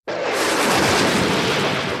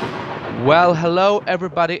Well, hello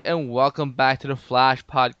everybody, and welcome back to the Flash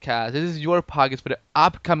podcast. This is your podcast for the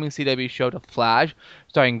upcoming CW show, The Flash,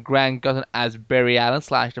 starring Grant Gustin as Barry Allen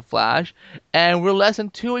slash The Flash, and we're less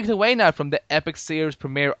than 2 weeks away now from the epic series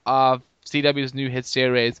premiere of CW's new hit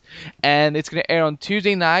series, and it's gonna air on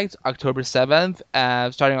Tuesday night, October 7th,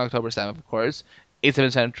 starting October 7th, of course.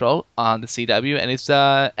 8/7 Central on the CW, and it's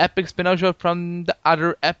a epic spin-off show from the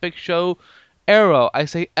other epic show, Arrow. I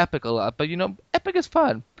say epic a lot, but epic is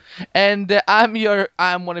fun. And I'm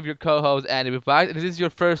one of your co-hosts, Andy. If this is your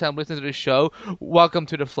first time listening to the show, welcome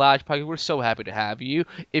to the Flash Podcast. We're so happy to have you.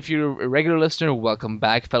 If you're a regular listener, welcome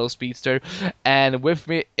back, fellow speedster. And with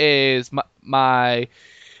me is my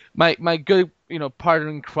good partner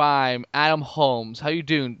in crime, Adam Holmes. How you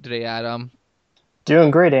doing today, Adam?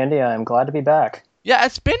 Doing great, Andy. I'm glad to be back. Yeah,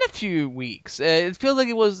 it's been a few weeks. It feels like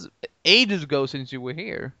it was ages ago since you were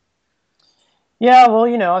here. Yeah, well,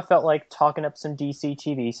 I felt like talking up some DC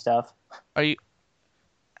TV stuff. Are you?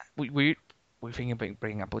 Were you thinking about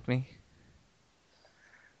bringing up with me?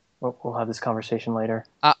 We'll have this conversation later.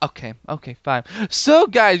 Okay, fine. So,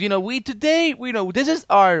 guys, this is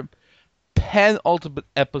our penultimate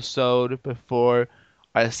episode before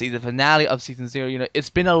our season finale of season 0. It's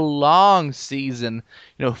been a long season.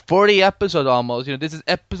 40 episodes almost. This is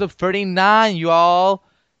episode 39, y'all.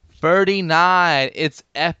 39. It's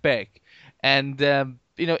epic, and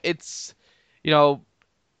it's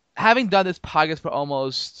having done this podcast for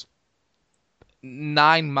almost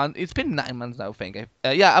 9 months. It's been 9 months now, I think.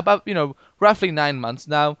 Yeah, about roughly 9 months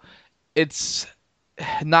now. It's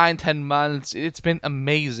 9, 10 months. It's been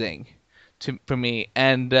amazing for me,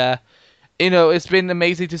 and it's been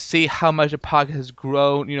amazing to see how much the podcast has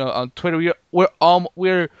grown. On Twitter,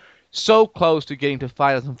 we're so close to getting to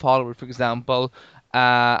 5,000 followers. For example,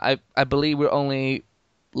 I believe we're only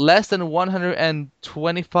less than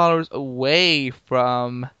 120 followers away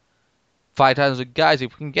from 5,000. Guys,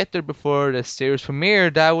 if we can get there before the series premiere,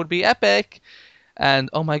 that would be epic. And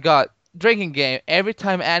oh my god, drinking game. Every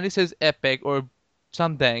time Andy says epic or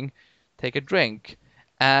something, take a drink.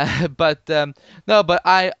 But no, but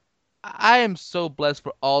I am so blessed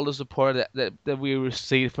for all the support that we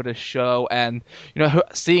received for the show, and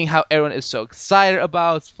seeing how everyone is so excited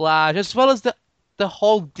about Flash, as well as the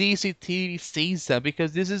whole DC TV season,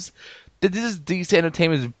 because this is DC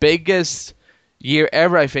Entertainment's biggest year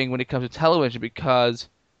ever, I think, when it comes to television, because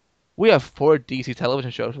we have 4 DC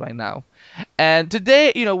television shows right now. And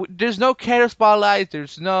today, there's no character spotlight,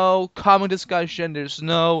 there's no comic discussion, there's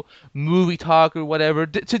no movie talk or whatever.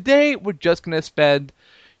 Today, we're just gonna spend,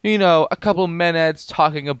 a couple minutes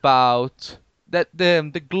talking about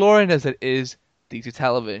the gloriness that is DC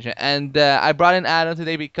television. And I brought in Adam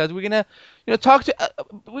today because we're gonna, we can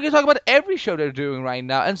talk about every show they're doing right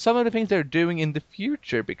now and some of the things they're doing in the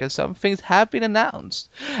future, because some things have been announced.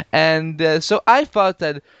 And so I thought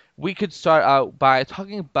that we could start out by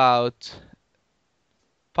talking about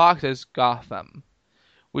Fox's Gotham,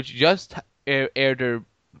 which just aired their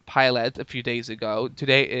pilot a few days ago.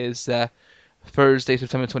 Today is Thursday,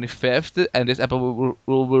 September 25th, and this episode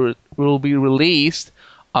will be released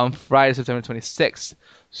on Friday, September 26th.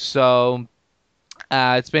 So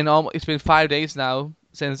it's been 5 days now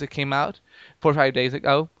since it came out, 4 or 5 days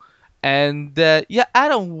ago. And yeah,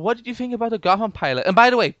 Adam, what did you think about the Gotham pilot? And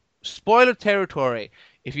by the way, spoiler territory.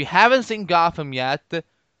 If you haven't seen Gotham yet,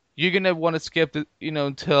 you're gonna want to skip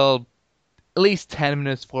until at least 10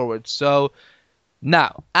 minutes forward. So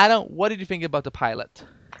now, Adam, what did you think about the pilot?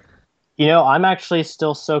 I'm actually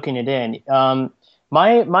still soaking it in.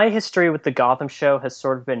 My history with the Gotham show has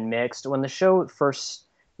sort of been mixed. When the show first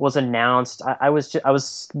was announced, I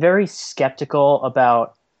was very skeptical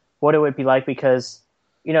about what it would be like, because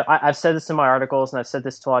I've said this in my articles and I've said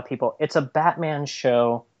this to a lot of people. It's a Batman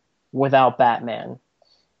show without Batman,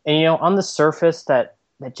 and on the surface that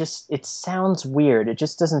just, it sounds weird. It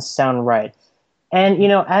just doesn't sound right. And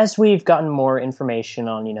as we've gotten more information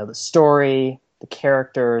on the story, the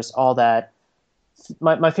characters, all that,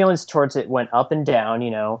 my feelings towards it went up and down.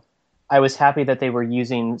 I was happy that they were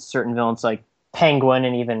using certain villains like Penguin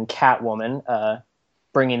and even Catwoman,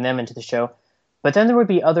 bringing them into the show. But then there would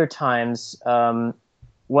be other times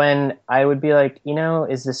when I would be like,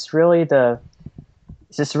 is this really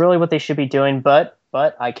what they should be doing? But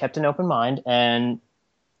I kept an open mind, and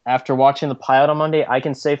after watching the pilot on Monday, I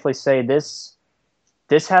can safely say this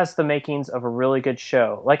has the makings of a really good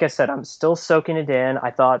show. Like I said, I'm still soaking it in.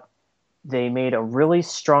 I thought they made a really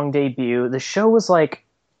strong debut. The show was like,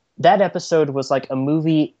 that episode was like a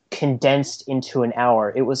movie condensed into an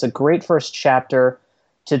hour. It was a great first chapter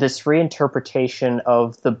to this reinterpretation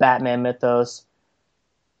of the Batman mythos.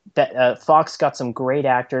 That Fox got some great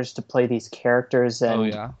actors to play these characters, Oh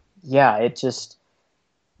and yeah. Yeah, it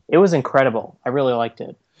was incredible. I really liked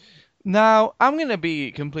it. Now, I'm gonna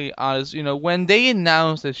be completely honest. When they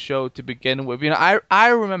announced the show to begin with, I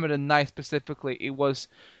remember the night specifically. It was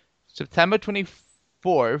September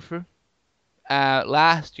 24th,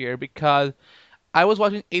 last year, because I was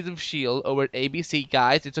watching Agents of Shield over at ABC,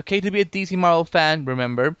 guys. It's okay to be a DC Marvel fan,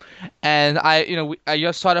 remember? And I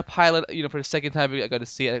just saw the pilot, for the second time. I got to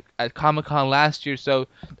see it at Comic Con last year, so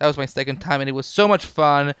that was my second time, and it was so much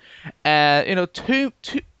fun. And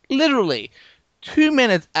literally 2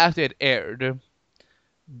 minutes after it aired,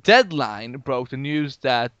 Deadline broke the news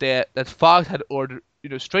that Fox had ordered,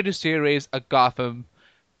 straight to series, a Gotham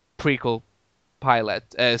prequel pilot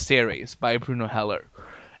series by Bruno Heller.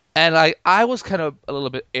 And I was kind of a little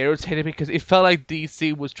bit irritated because it felt like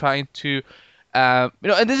DC was trying to, and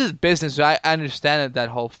this is business, so I understand that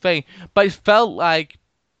whole thing, but it felt like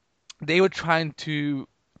they were trying to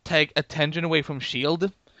take attention away from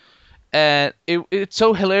Shield, and it's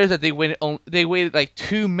so hilarious that they waited like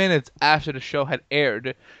 2 minutes after the show had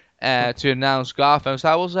aired, to announce Gotham. So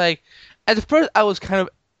I was like, at first I was kind of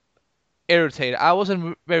irritated. I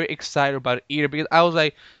wasn't very excited about it either because I was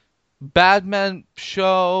like, Batman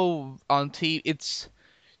show on TV.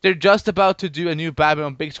 They're just about to do a new Batman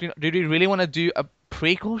on big screen. Do they really want to do a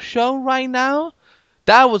prequel show right now?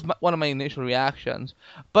 That was one of my initial reactions.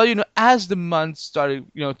 But as the months started,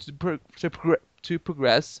 to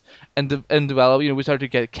progress and develop, we started to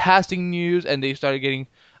get casting news, and they started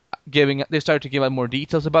to give out more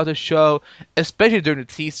details about the show, especially during the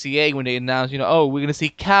TCA when they announced, oh, we're gonna see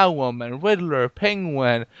Catwoman, Riddler,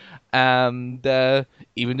 Penguin, and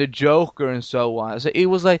even the Joker and so on. So it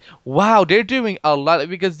was like, wow, they're doing a lot,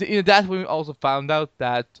 because that's when we also found out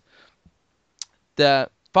that the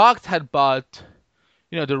Fox had bought,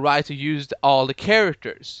 the right to use all the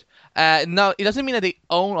characters. Now it doesn't mean that they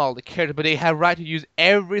own all the characters, but they have right to use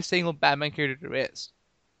every single Batman character there is.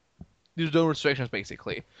 There's no restrictions,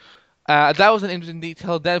 basically. That was an interesting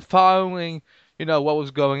detail. Then following, what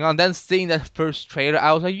was going on, then seeing that first trailer,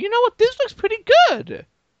 I was like, you know what, this looks pretty good.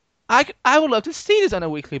 I would love to see this on a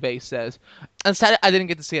weekly basis. And sadly, I didn't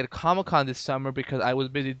get to see it at Comic Con this summer because I was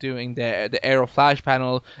busy doing the Arrow Flash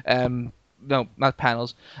panel. No, not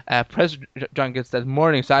panels. Press junkets that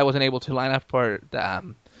morning, so I wasn't able to line up for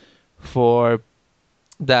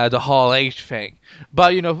the Hall H thing.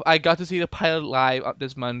 But I got to see the pilot live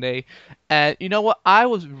this Monday, and you know what? I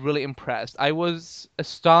was really impressed. I was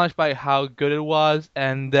astonished by how good it was,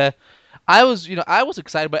 and I was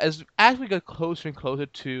excited. But as we got closer and closer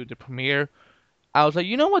to the premiere, I was like,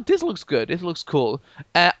 you know what? This looks good. This looks cool.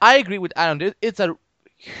 I agree with Adam. It's a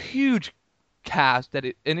huge cast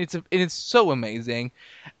and it's so amazing,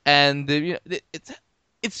 and it's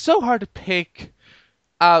so hard to pick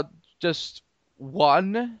out just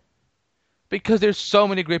one because there's so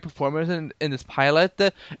many great performers in this pilot,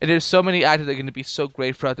 and there's so many actors that are going to be so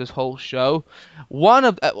great throughout this whole show. One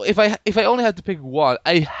of if I only have to pick one,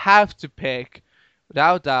 I have to pick,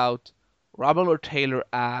 without doubt, Robert Lord Taylor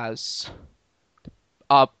as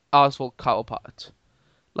Oswald Cobblepot.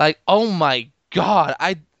 Like, oh my God,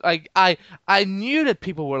 I knew that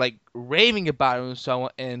people were like raving about it and so on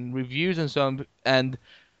in reviews and so on,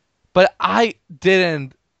 but I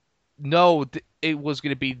didn't know it was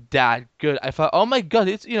gonna be that good. I thought, oh my God,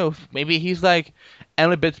 it's maybe he's like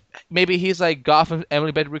Emily Bett, maybe he's like Gotham's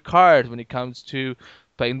Emily Bett Ricard when it comes to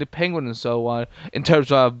playing the Penguin and so on in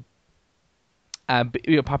terms of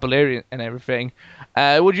popularity and everything.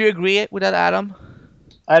 Would you agree with that, Adam?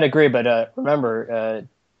 I'd agree, but remember,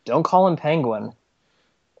 don't call him Penguin,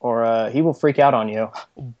 or he will freak out on you.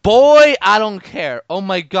 Boy, I don't care. Oh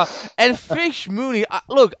my God. And Fish Mooney,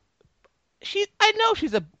 look, I know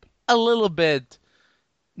she's a little bit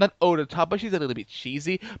not over the top, but she's a little bit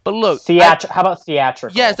cheesy. But look, How about yes,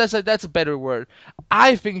 theatrical? that's a better word.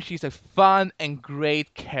 I think she's a fun and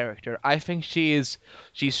great character. I think she's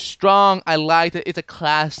strong. I like it. It's a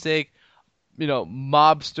classic,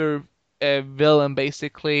 mobster villain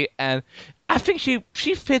basically, and I think she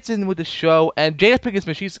fits in with the show. And Jada Pinkett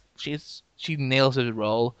Smith, she nails his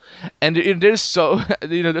role. And there's so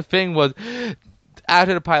the thing was,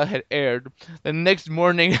 after the pilot had aired, the next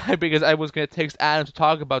morning, because I was gonna text Adam to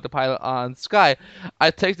talk about the pilot on Sky,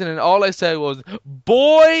 I texted and all I said was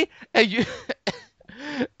 "boy," and you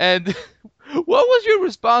and what was your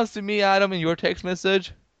response to me, Adam, in your text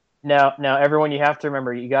message? Now, everyone, you have to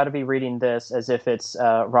remember, you got to be reading this as if it's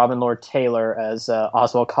Robin Lord Taylor as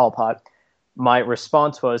Oswald Cobblepot. My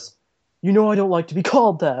response was, I don't like to be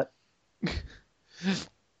called that.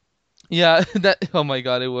 Yeah, that. Oh my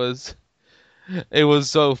God, it was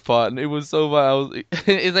so fun. It was so fun.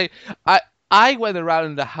 It's like I I went around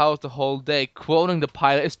in the house the whole day quoting the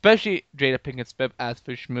pilot, especially Jada Pinkett Smith as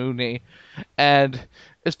Fish Mooney, and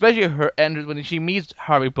especially her entrance when she meets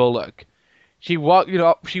Harvey Bullock. She walks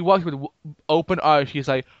with open arms. She's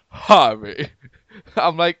like, Harvey.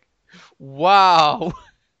 I'm like, wow,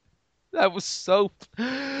 that was so.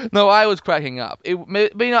 No, I was cracking up.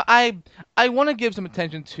 But I want to give some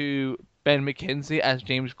attention to Ben McKenzie as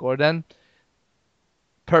James Gordon.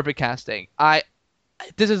 Perfect casting.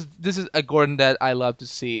 This is a Gordon that I love to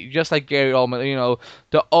see. Just like Gary Oldman,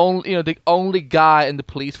 the only guy in the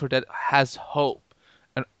police force that has hope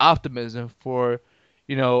and optimism for,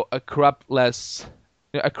 a corrupt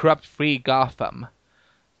free Gotham.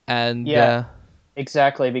 And Yeah,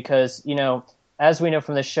 exactly, because, as we know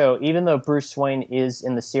from the show, even though Bruce Wayne is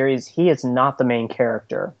in the series, he is not the main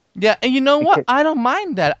character. yeah, and you know what? Because, I don't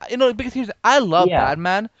mind that. Because I love yeah,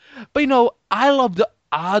 Batman, but I love the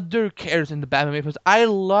other characters in the Batman universe. I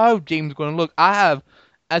love James Gordon. Look, as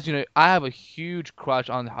you know, I have a huge crush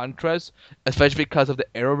on Huntress, especially because of the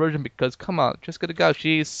Arrow version. Because come on, just gotta go.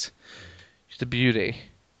 She's a beauty.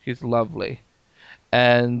 She's lovely.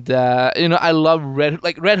 And I love Red Hood.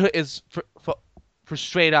 Like Red Hood is for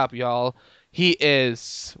straight up, y'all. He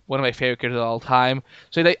is one of my favorite characters of all time.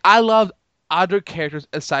 So like, I love other characters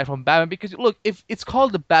aside from Batman because look, if it's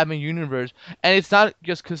called the Batman universe, and it's not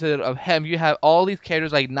just considered of him, you have all these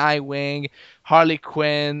characters like Nightwing, Harley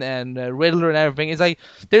Quinn, and Riddler and everything. It's like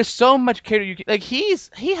there's so much character like he has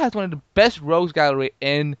one of the best rogues gallery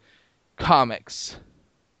in comics.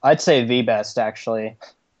 I'd say the best, actually.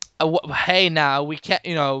 Hey, now we can't,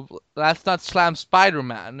 let's not slam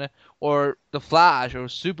Spider-Man or the Flash or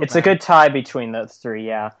It's a Superman. good tie between those three,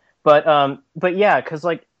 yeah. But yeah, because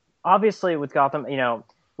like obviously with Gotham,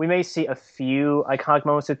 we may see a few iconic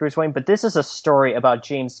moments with Bruce Wayne, but this is a story about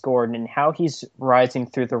James Gordon and how he's rising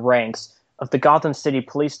through the ranks of the Gotham City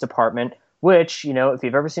Police Department. Which, if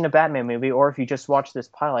you've ever seen a Batman movie or if you just watch this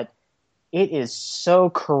pilot, it is so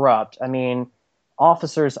corrupt. I mean,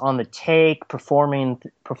 officers on the take performing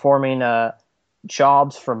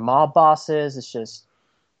jobs for mob bosses. It's just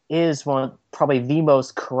is one probably the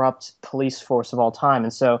most corrupt police force of all time.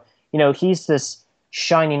 And so, he's this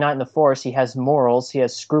shiny knight in the force. He has morals, he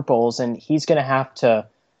has scruples, and he's going to have to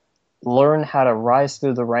learn how to rise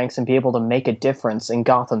through the ranks and be able to make a difference in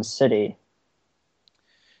Gotham City.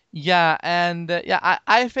 Yeah, and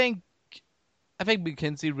I think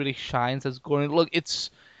McKinsey really shines as Gordon. Look, it's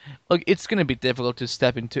gonna be difficult to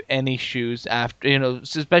step into any shoes after,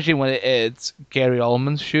 especially when it's Gary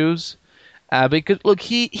Oldman's shoes. Because look,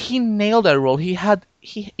 he nailed that role. He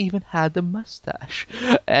even had the mustache,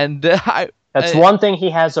 and That's one thing he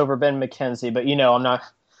has over Ben McKenzie, but I'm not.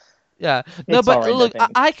 yeah, no, It's all but right, I look, think.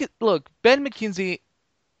 I could look. Ben McKenzie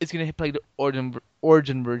is gonna play the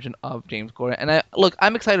origin version of James Gordon, and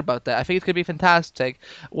I'm excited about that. I think it's gonna be fantastic.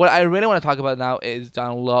 What I really want to talk about now is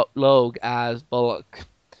Donald Logue as Bullock.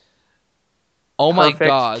 Oh my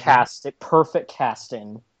God, Perfect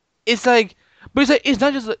casting. it's like, but it's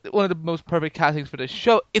not just like one of the most perfect castings for the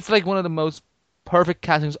show. It's like one of the most perfect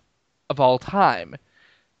castings of all time.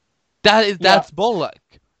 Yeah, That's Bullock.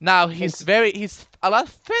 Now it's he's a lot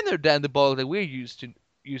thinner than the Bullock that we're used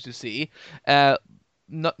to see. Uh,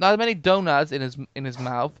 not many donuts in his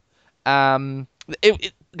mouth.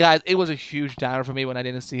 Guys, it was a huge downer for me when I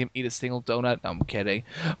didn't see him eat a single donut. No, I'm kidding,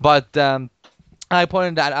 but I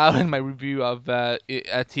pointed that out in my review of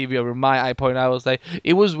TV over my. I pointed out I was like,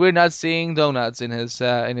 it was weird not seeing donuts in his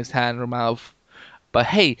hand or mouth. But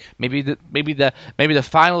hey, maybe the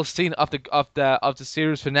final scene of the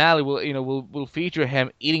series finale will feature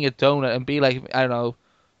him eating a donut and be like, I don't know,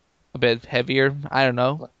 a bit heavier. I don't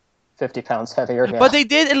know. 50 pounds heavier. But Yeah. they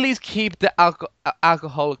did at least keep the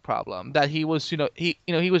alcoholic problem that he was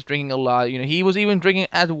he was drinking a lot. He was even drinking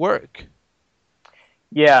at work.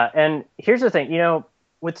 Yeah, and here's the thing,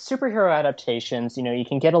 with superhero adaptations, you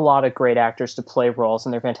can get a lot of great actors to play roles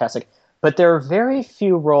and they're fantastic. But there are very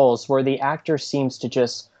few roles where the actor seems to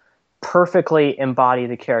just perfectly embody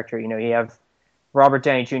the character. You have Robert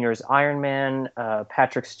Downey Jr. as Iron Man,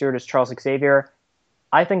 Patrick Stewart as Charles Xavier.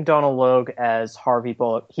 I think Donald Logue as Harvey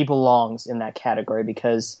Bullock, he belongs in that category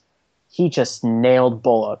because he just nailed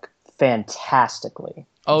Bullock fantastically.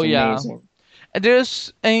 Oh It's yeah. amazing.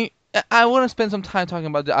 And I want to spend some time talking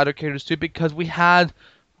about the other characters too because we had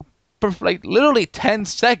for like literally 10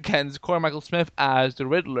 seconds Corey Michael Smith as the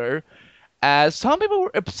Riddler. As some people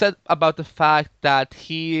were upset about the fact that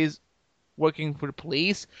he is working for the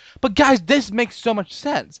police, but guys, this makes so much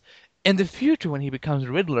sense. In the future, when he becomes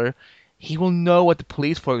the Riddler, he will know what the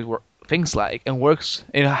police force thinks like and works,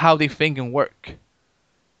 how they think and work.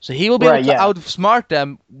 So he will be able Right, to yeah. outsmart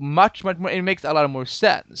them much, much more. It makes a lot more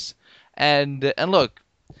sense. And look,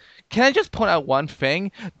 can I just point out one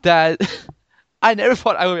thing that I never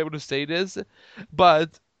thought I would be able to say this,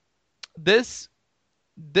 but this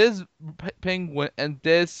this Penguin and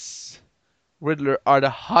this Riddler are the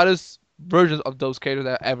hottest versions of those characters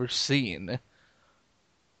I've ever seen.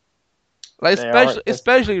 Like They are.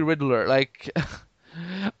 especially Riddler. Like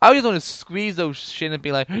I just want to squeeze those shin and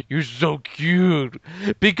be like, "You're so cute,"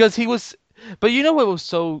 because he was. But you know what was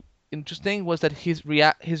so interesting was that his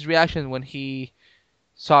reaction when he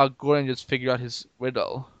saw Gordon just figure out his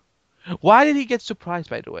riddle. Why did he get surprised?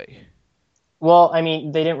 By the way. Well, I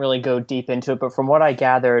mean, they didn't really go deep into it, but from what I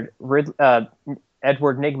gathered,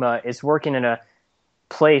 Edward Nygma is working in a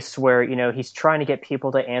place where he's trying to get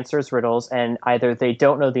people to answer his riddles, and either they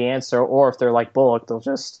don't know the answer, or if they're like Bullock, they'll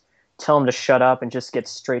just tell him to shut up and just get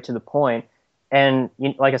straight to the point. And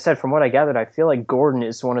like I said, from what I gathered, I feel like Gordon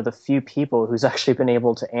is one of the few people who's actually been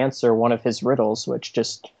able to answer one of his riddles, which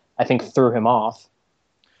just I think threw him off.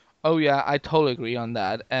 Oh yeah, I totally agree on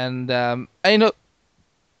that. And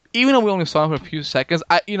even though we only saw him for a few seconds,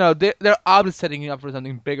 they're obviously setting him up for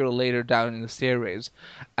something bigger later down in the series.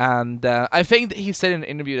 And I think that he said in an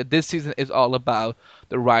interview that this season is all about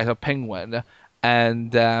the rise of Penguin.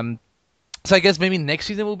 And so I guess maybe next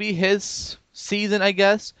season will be his season. I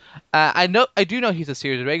guess I do know he's a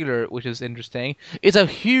series regular, which is interesting. It's a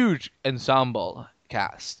huge ensemble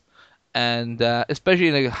cast, and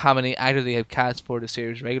especially like how many actors they have cast for the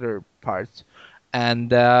series regular parts. And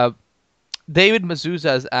David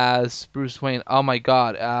Mazouz as Bruce Wayne. Oh my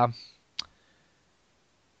God.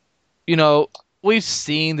 You know, we've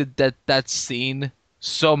seen that scene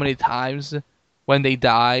so many times when they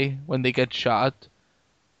die, when they get shot.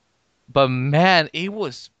 But man, it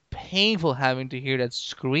was painful having to hear that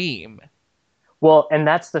scream. Well, and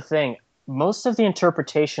that's the thing. Most of the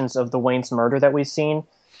interpretations of the Wayne's murder that we've seen,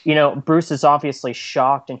 Bruce is obviously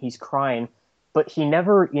shocked and he's crying, but he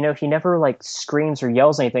never like screams or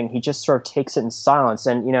yells anything. He just sort of takes it in silence.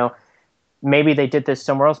 And, maybe they did this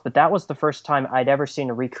somewhere else, but that was the first time I'd ever seen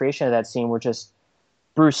a recreation of that scene where just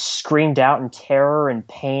Bruce screamed out in terror and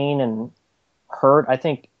pain and hurt. I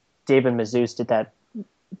think David Mazouz did that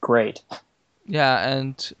great. Yeah,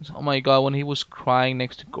 and oh my God, when he was crying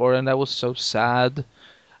next to Gordon, that was so sad.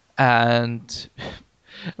 And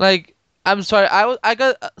like, I'm sorry, I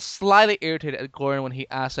got slightly irritated at Gordon when he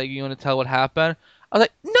asked like, "You want to tell what happened?" I was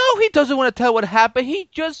like, "No, he doesn't want to tell what happened. He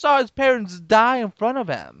just saw his parents die in front of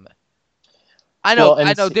him." Well, I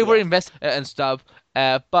and know they were yeah. invested and stuff,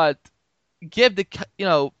 but give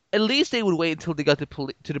at least they would wait until they got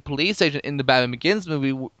to the police station in the Batman Begins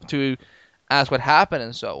movie to ask what happened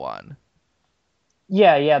and so on.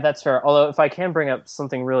 Yeah, yeah, that's fair. Although, if I can bring up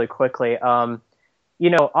something really quickly,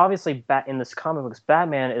 obviously, in this comic books,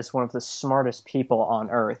 Batman is one of the smartest people on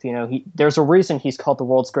Earth. There's a reason he's called the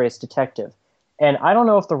world's greatest detective. And I don't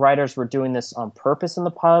know if the writers were doing this on purpose in the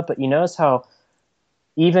pilot, but you notice how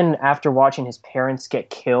even after watching his parents get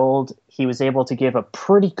killed, he was able to give a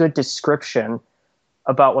pretty good description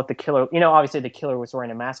about what the killer. Obviously the killer was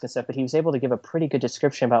wearing a mask and stuff, but he was able to give a pretty good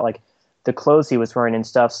description about like the clothes he was wearing and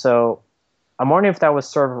stuff. So I'm wondering if that was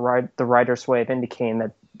sort of the writer's way of indicating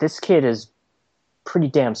that this kid is pretty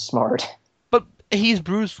damn smart. But he's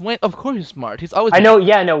Bruce Wayne. Of course he's smart. He's always I been know, smart.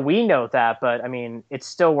 yeah, no, we know that, but I mean, it's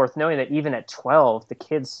still worth knowing that even at 12, the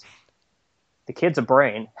kid's a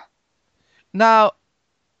brain. Now,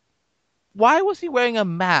 why was he wearing a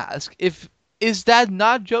mask? If is that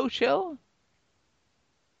not Joe Chill?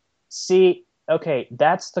 See, okay,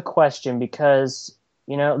 that's the question because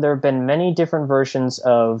there have been many different versions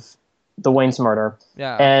of the Wayne's murder,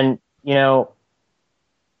 Yeah. and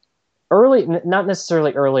early, not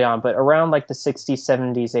necessarily early on, but around like the 60s,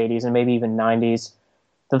 70s, 80s, and maybe even 90s,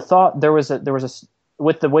 the thought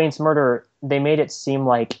with the Wayne's murder, they made it seem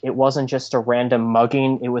like it wasn't just a random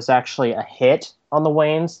mugging, it was actually a hit on the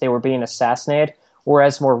Waynes. They were being assassinated.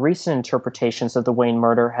 Whereas more recent interpretations of the Wayne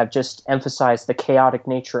murder have just emphasized the chaotic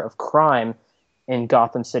nature of crime in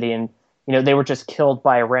Gotham City, and they were just killed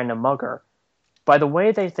by a random mugger. By the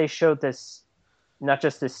way they showed this, not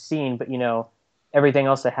just this scene, but everything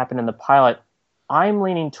else that happened in the pilot, I'm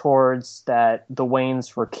leaning towards that the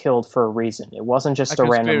Waynes were killed for a reason. It wasn't A just a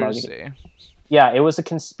random mugging. conspiracy. Yeah, it was a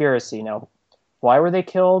conspiracy. Why were they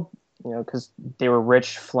killed? Because they were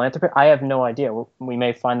rich philanthropists. I have no idea. We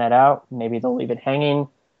may find that out. Maybe they'll leave it hanging.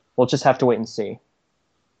 We'll just have to wait and see.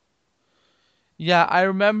 Yeah, I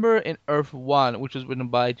remember in Earth One, which was written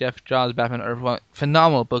by Jeff Johns, Batman Earth One,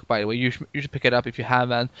 phenomenal book by the way. You should pick it up if you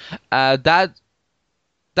haven't. That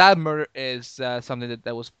murder is something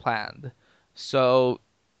that was planned. So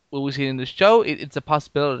will we see it in the show? It's a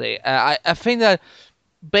possibility. I think that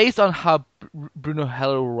based on how Bruno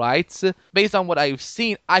Heller writes, based on what I've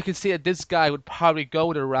seen, I can see that this guy would probably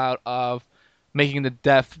go the route of making the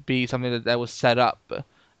death be something that was set up,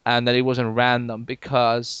 and that it wasn't random,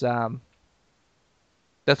 because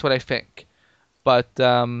that's what I think. But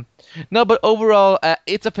no, but overall,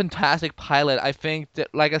 it's a fantastic pilot. I think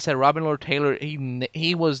that, like I said, Robin Lord Taylor,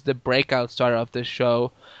 he was the breakout star of this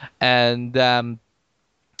show, and I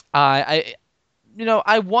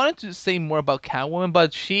I wanted to say more about Catwoman,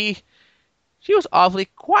 but she was awfully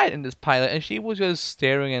quiet in this pilot, and she was just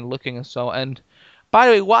staring and looking and so. And by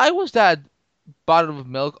the way, why was that bottle of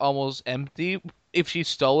milk almost empty if she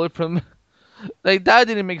stole it from? Like, that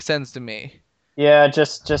didn't make sense to me. Yeah,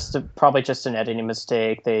 probably just an editing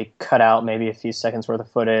mistake. They cut out maybe a few seconds worth of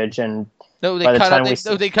footage, and No, they by the cut out. time we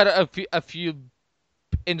No, they cut out a few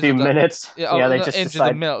inches few of the minutes, yeah, yeah, oh, they no, inches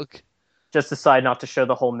of milk. just decide not to show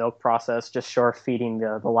the whole milk process, just show her feeding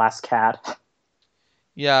the last cat.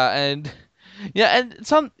 Yeah, and yeah, and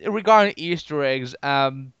some regarding Easter eggs.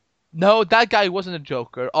 No, that guy wasn't a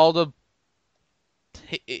Joker. Although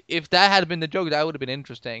if that had been the Joker, that would have been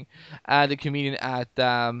interesting. The comedian at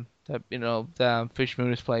the Fish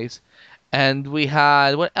Moon's place, and we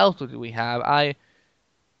had what else did we have? I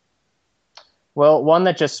Well, one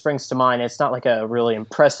that just springs to mind, it's not like a really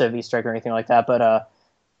impressive Easter egg or anything like that, but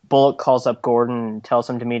Bullock calls up Gordon and tells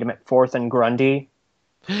him to meet him at 4th and Grundy,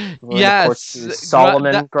 referring, of course, yes, to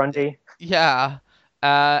Solomon Grundy. yeah,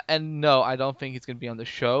 and no, I don't think he's gonna be on the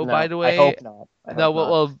show. By No, the I way, hope not. I no, hope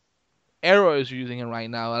well, not. Arrow is using him right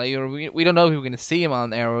now. Like, we don't know if we're gonna see him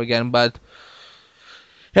on Arrow again, but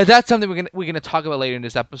yeah, that's something we're gonna talk about later in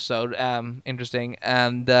this episode. Interesting.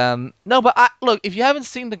 And no, but look, if you haven't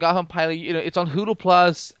seen the Gotham pilot, it's on Hulu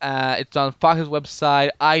Plus, it's on Fox's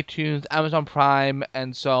website, iTunes, Amazon Prime,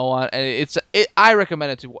 and so on. And I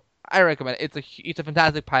recommend it to. I recommend it. It's a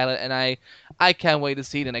fantastic pilot, and I can't wait to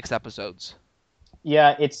see the next episodes.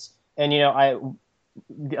 Yeah, and I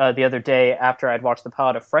the other day after I'd watched the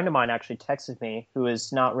pilot, a friend of mine actually texted me who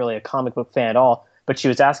is not really a comic book fan at all, but she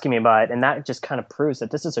was asking me about it, and that just kind of proves that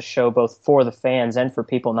this is a show both for the fans and for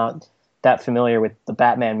people not that familiar with the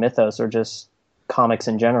Batman mythos or just comics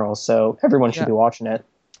in general. So everyone should Yeah, be watching it.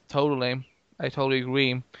 totally. I totally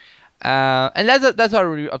agree. And that's our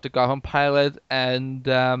review of the Gotham pilot, and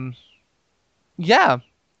yeah,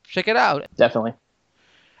 check it out. Definitely.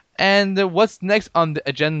 And what's next on the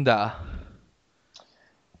agenda?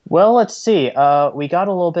 Well, let's see. We got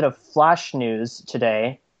a little bit of Flash news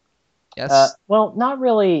today. Yes, Well, not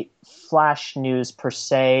really Flash news per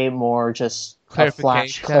se, more just a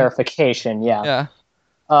Flash clarification. clarification. Yeah. Yeah.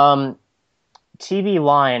 Um, TV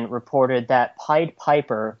Line reported that Pied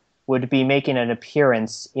Piper would be making an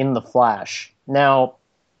appearance in The Flash. Now,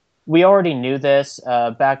 we already knew this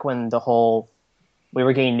back when we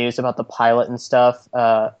were getting news about the pilot and stuff.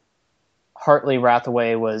 Hartley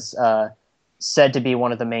Rathaway was said to be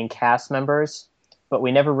one of the main cast members, but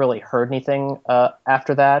we never really heard anything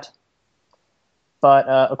after that. But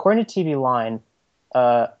according to TV Line,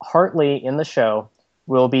 Hartley in the show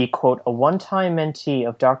will be, quote, a one-time mentee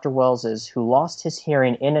of Dr. Wells's who lost his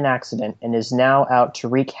hearing in an accident and is now out to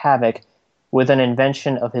wreak havoc with an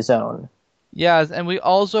invention of his own. Yes, and we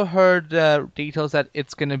also heard details that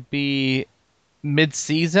it's gonna be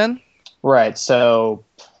mid-season. Right, so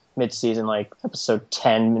mid-season, like episode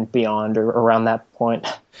 10 and beyond, or around that point.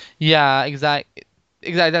 Yeah, exactly.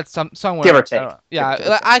 Exactly. That's somewhere. Give or take. Yeah, Give or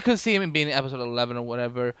like, take. I could see him being in episode 11 or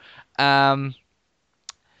whatever. Um,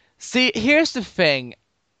 See, here's the thing.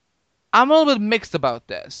 I'm a little bit mixed about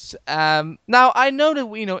this. Now I know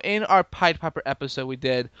that in our Pied Piper episode we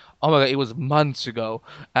did. Oh my god, it was months ago.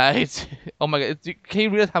 It's oh my god, can you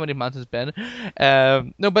realize how many months it's been?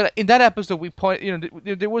 No, but in that episode we point.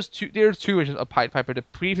 There's two versions of Pied Piper: the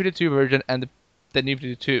pre-52 version and the new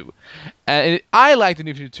 52. And I like the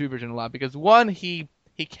new 52 version a lot because one, he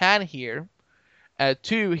can hear.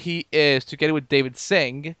 Two, he is together with David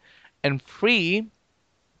Singh, and three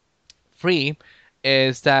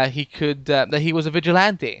is that that he was a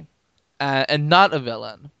vigilante and not a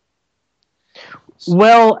villain.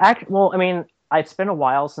 Well, I mean, it's been a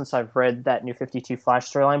while since I've read that New 52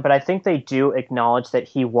 Flash storyline, but I think they do acknowledge that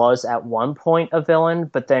he was at one point a villain,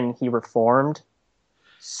 but then he reformed.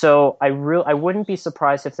 So I wouldn't be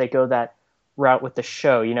surprised if they go that route with the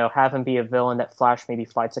show. Have him be a villain that Flash maybe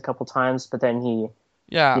fights a couple times, but then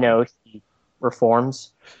Yeah, he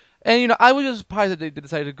reforms. and I was just surprised that they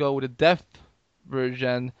decided to go with a deaf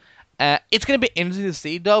version. It's gonna be interesting to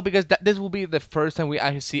see though because this will be the first time we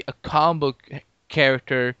actually see a comic book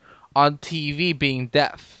character on TV being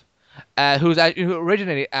deaf. who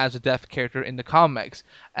originated as a deaf character in the comics.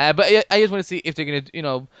 But I just want to see if they're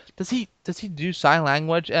gonna, does he do sign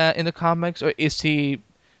language in the comics, or is he?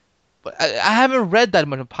 I haven't read that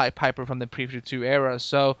much of Piper from the previous two eras,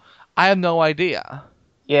 so I have no idea.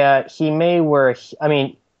 Yeah, he may wear. I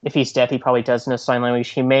mean, if he's deaf, he probably does know sign language.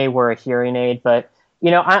 He may wear a hearing aid, but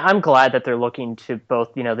I'm glad that they're looking to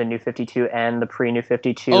both the New 52 and the pre-New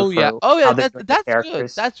 52 for Oh yeah, how they're doing the that's good.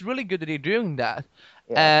 characters. That's really good that they're doing that.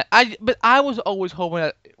 Yeah. But I was always hoping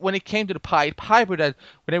that when it came to the Piper, that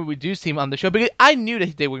whenever we do see him on the show, because I knew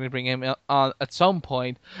that they were going to bring him on at some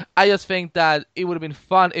point. I just think that it would have been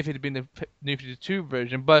fun if it had been the New 52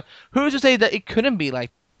 version. But who's to say that it couldn't be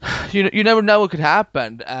like? You never know what could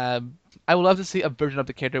happen. I would love to see a version of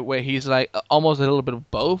the character where he's like almost a little bit of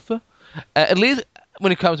both. At least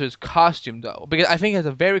when it comes to his costume, though, because I think he has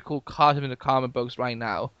a very cool costume in the comic books right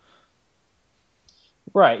now.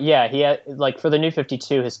 Right. Yeah. He had, like for the New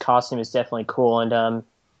 52, his costume is definitely cool, and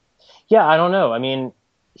yeah, I don't know. I mean,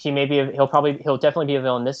 he'll definitely be a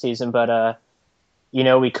villain this season, but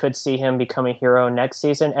we could see him become a hero next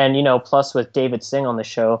season, and plus with David Singh on the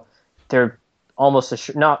show, they're almost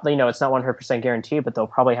not it's not 100% guaranteed, but they'll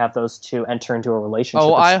probably have those two enter into a Oh, relationship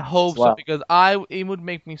at I some point as hope so, well. because it would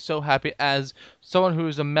make me so happy as someone who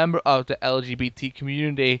is a member of the LGBT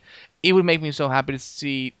community. It would make me so happy to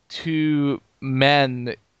see two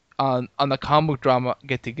men on the comic drama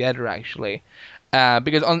get together actually,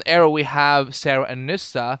 because on Arrow we have Sarah and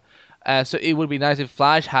Nissa, so it would be nice if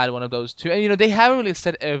Flash had one of those two. And they haven't really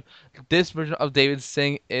said if this version of David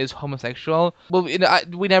Singh is homosexual. Well,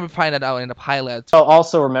 we never find that out in the pilot. I'll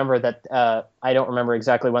also remember that I don't remember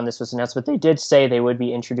exactly when this was announced, but they did say they would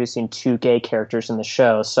be introducing two gay characters in the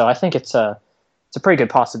show. So I think it's a pretty good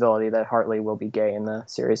possibility that Hartley will be gay in the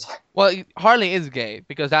series. Well, Harley is gay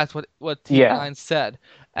because that's what Yeah. TV9 said.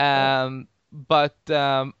 Yeah. But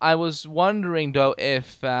I was wondering though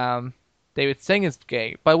if David Singh is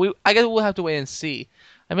gay. But I guess we'll have to wait and see.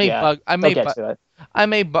 I may Yeah. bug, I They'll may, get bu- to it. I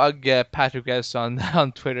may bug Patrick S on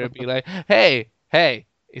on Twitter and be like, hey,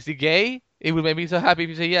 is he gay? It would make me so happy if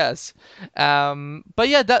you say yes. But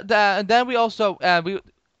yeah, then we also we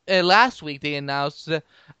last week they announced.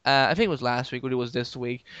 I think it was last week, or it was this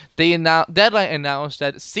week. Deadline announced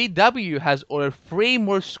that CW has ordered three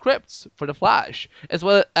more scripts for The Flash, as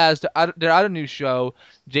well as their other new show,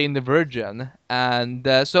 Jane the Virgin. And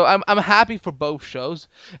so I'm happy for both shows.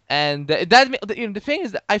 And the thing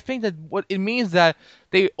is that I think that what it means that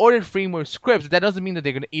they ordered three more scripts. That doesn't mean that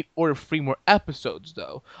they're gonna order three more episodes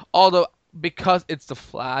though. Although because it's The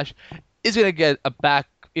Flash, it's gonna get a back.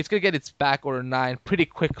 It's gonna get its back order 9 pretty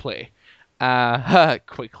quickly.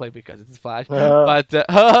 Quickly because it's Flash, Uh, but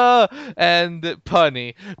and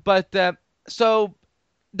punny. But so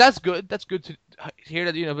that's good. That's good to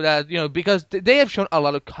hear that because they have shown a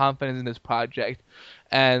lot of confidence in this project,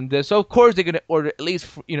 and so of course they're gonna order at least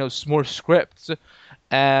more scripts.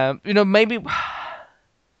 Maybe.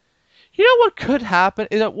 What could happen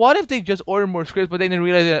is that what if they just order more scripts, but then they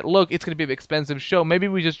realize that look, it's gonna be an expensive show. Maybe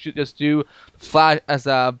we just do Flash as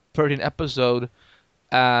a 13 episode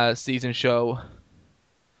season show.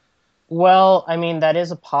 well, I mean, that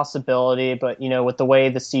is a possibility, but with the way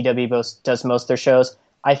the CW does most of their shows,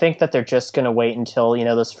 I think that they're just going to wait until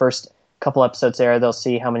those first couple episodes air. They'll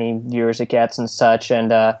see how many viewers it gets and such, and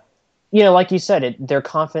like you said, they're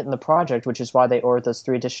confident in the project, which is why they ordered those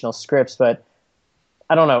three additional scripts. But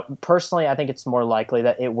I don't know. Personally, I think it's more likely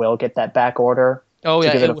that it will get that back order Oh to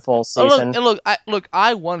yeah, give it a full oh, look, season. and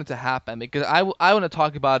I want it to happen because I want to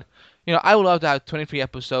talk about, I would love to have 23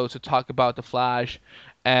 episodes to talk about the Flash,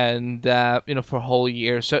 and for a whole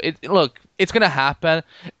year. So it's gonna happen.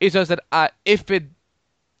 It's just that if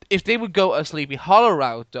they would go a Sleepy Hollow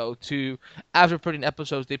route though, to after 13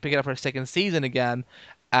 episodes they pick it up for a second season again,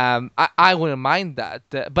 I wouldn't mind that.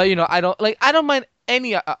 But I don't mind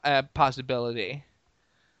any possibility.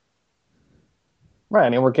 Right. I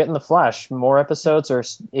mean, we're getting the Flash, more episodes, or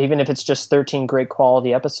even if it's just 13 great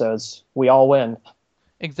quality episodes, we all win.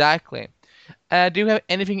 Exactly. Do you have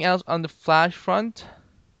anything else on the Flash front?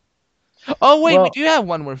 Oh wait, we Well, do have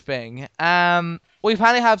one more thing. We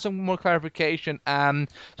finally have some more clarification.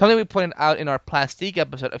 Something we pointed out in our Plastique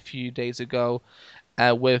episode a few days ago,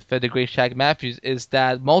 with the great Shag Matthews, is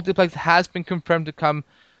that Multiplex has been confirmed to come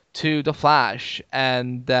to the Flash,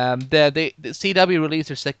 and the CW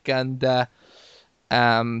released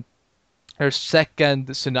um, their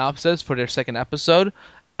second synopsis for their second episode,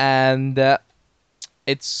 and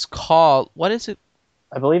it's called what is it?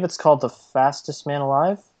 I believe it's called The Fastest Man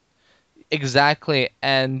Alive. Exactly,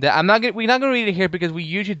 and we're not gonna read it here because we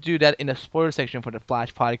usually do that in the spoiler section for the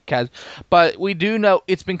Flash podcast. But we do know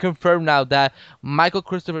it's been confirmed now that Michael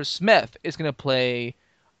Christopher Smith is gonna play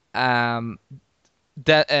um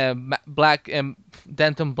Black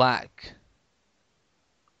Denton Black.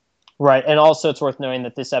 Right, and also it's worth noting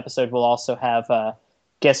that this episode will also have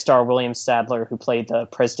guest star William Sadler, who played the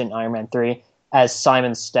President Iron Man 3, as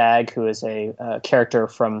Simon Stagg, who is a character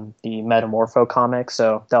from the Metamorpho comic.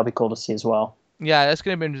 So that'll be cool to see as well. Yeah, that's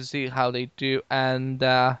gonna be interesting to see how they do, and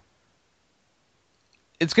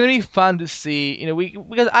it's gonna be fun to see. We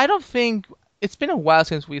because I don't think it's been a while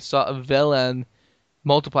since we saw a villain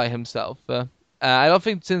multiply himself. I don't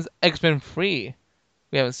think since X-Men 3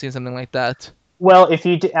 we haven't seen something like that. Well, if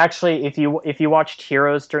you actually, if you watched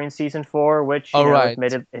Heroes during season 4, which All right.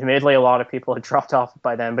 admittedly a lot of people had dropped off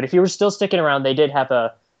by then, but if you were still sticking around, they did have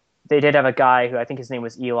a guy who I think his name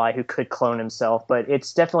was Eli who could clone himself, but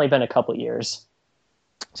it's definitely been a couple years.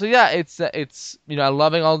 So yeah, it's I'm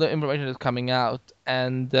loving all the information that's coming out,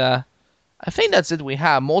 and I think that's it. We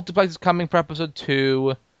have multiplex is coming for episode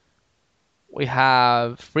 2. We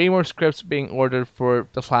have 3 more scripts being ordered for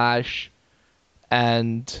The Flash,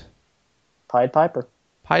 and Pied Piper.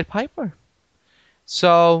 Pied Piper.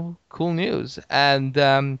 So cool news. And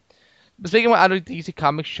speaking about other DC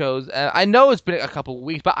comic shows, I know it's been a couple of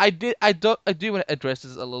weeks, but I do want to address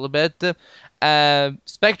this a little bit.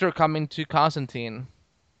 Spectre coming to Constantine.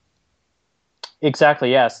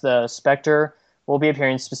 Exactly, yes. The Spectre will be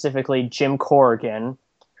appearing, specifically Jim Corrigan,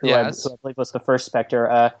 who Yes. I believe was the first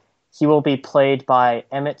Spectre. He will be played by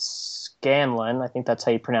Emmett Scanlon. I think that's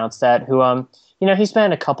how you pronounce that. Who, he's been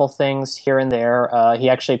in a couple things here and there. He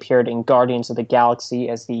actually appeared in Guardians of the Galaxy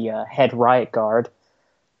as the head riot guard.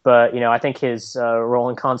 But, I think his role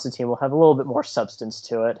in Constantine will have a little bit more substance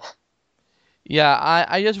to it. Yeah,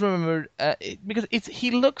 I just remembered because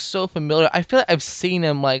he looks so familiar. I feel like I've seen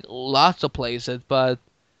him like lots of places, but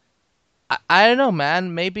I don't know,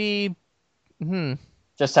 man. Maybe. Hmm.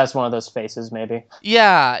 Just has one of those faces, maybe.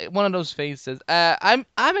 Yeah, one of those faces. I'm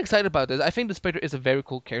excited about this. I think the Spectre is a very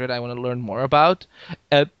cool character that I want to learn more about.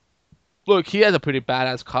 Uh, Look, he has a pretty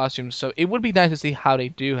badass costume, so it would be nice to see how they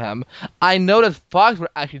do him. I know that Fox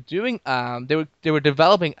were actually doing they were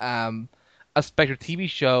developing a Spectre TV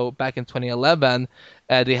show back in 2011.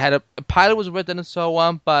 They had a pilot was written and so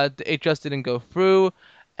on, but it just didn't go through.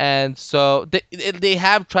 And so they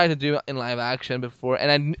have tried to do it in live action before,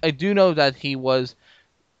 and I do know that he was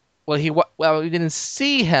we didn't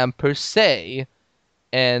see him per se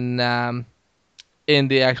in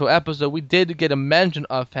the actual episode. We did get a mention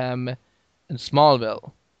of him in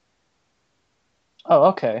Smallville. Oh,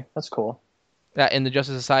 okay. That's cool. In the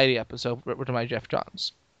Justice Society episode written by Jeff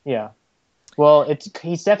Johns. Yeah. Well,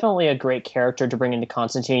 he's definitely a great character to bring into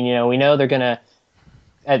Constantine. We know they're gonna.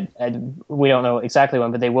 We don't know exactly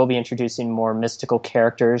when, but they will be introducing more mystical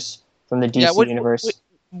characters from the Yeah, DC universe.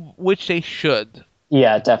 which they should.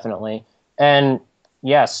 Yeah, definitely. And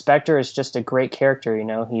yeah, Spectre is just a great character.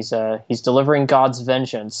 He's delivering God's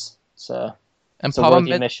vengeance. And It's a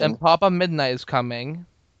worthy mission. And Papa Midnight is coming.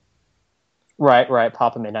 Right.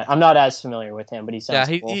 Papa Midnight. I'm not as familiar with him, but he Yeah,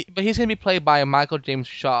 sounds cool. but he's gonna be played by Michael James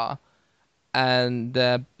Shaw, and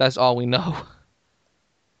that's all we know.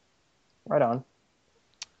 Right on.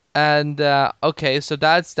 And okay, so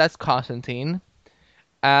that's Constantine.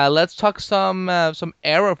 Let's talk some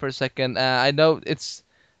Arrow for a second. I know it's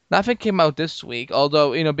nothing came out this week,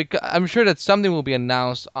 although because I'm sure that something will be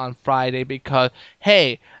announced on Friday because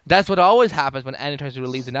hey, that's what always happens when Andy tries to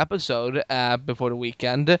release an episode before the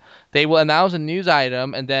weekend. They will announce a news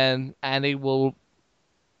item and then Andy will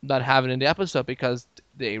not have it in the episode because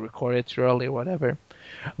they recorded it too early or whatever.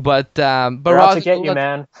 But They're out to Ross, get you,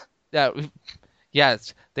 man. yeah,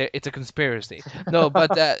 yes, it's a conspiracy. No,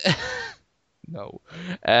 but no.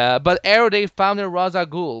 But Arrow they founded Ra's al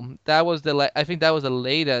Ghul. That was I think that was the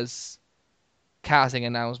latest casting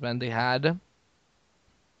announcement they had.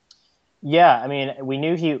 Yeah, I mean,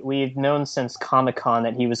 we've known since Comic-Con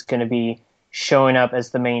that he was going to be showing up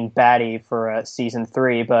as the main baddie for season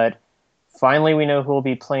 3, but finally we know who will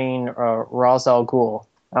be playing Ra's al Ghul.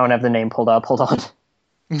 I don't have the name pulled up. Hold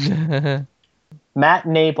on. Matt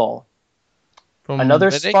Nable, From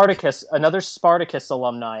Riddick? Another Spartacus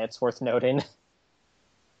alumni. It's worth noting.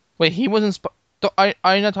 Wait, he wasn't.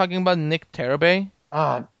 Are you not talking about Nick Terabay?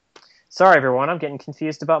 Ah, sorry everyone, I'm getting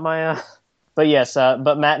confused about my. But yes,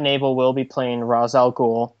 but Matt Nable will be playing Ra's al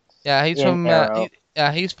Ghul. Yeah, he's in from. Arrow.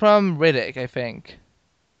 He's from Riddick, I think.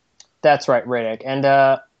 That's right, Riddick, and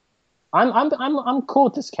I'm cool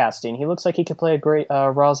with this casting. He looks like he could play a great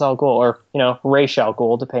Ra's al Ghul, or Ra's al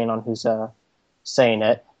Ghul, depending on who's saying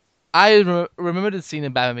it. remember the scene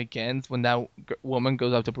in Batman Begins when that woman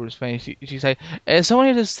goes up to Bruce Wayne. She's like, "Someone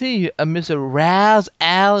here to see a Mr. Raz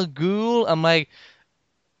Al Ghul." I'm like,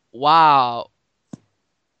 "Wow,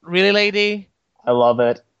 really, lady, I love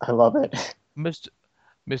it. I love it. Mr.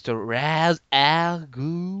 Raz Al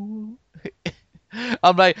Ghul."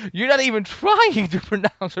 I'm like, "You're not even trying to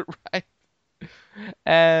pronounce it right."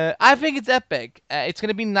 I think it's epic. It's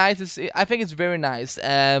gonna be nice to see. I think it's very nice.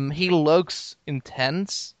 He looks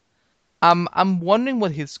intense. I'm wondering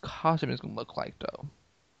what his costume is gonna look like though.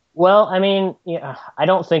 Well, I mean, yeah, I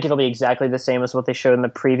don't think it'll be exactly the same as what they showed in the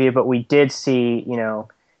preview, but we did see,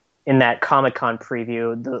 in that Comic Con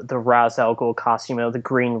preview, the Ra's al Ghul costume, the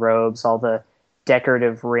green robes, all the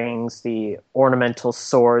decorative rings, the ornamental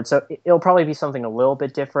sword. So it'll probably be something a little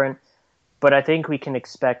bit different. But I think we can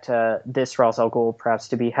expect this Ra's al Ghul perhaps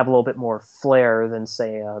to be have a little bit more flair than,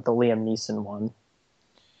 say, the Liam Neeson one.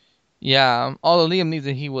 Yeah, although Liam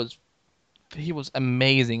Neeson he was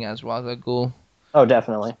amazing as Ra's al Ghul Oh,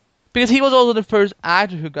 definitely. because he was also the first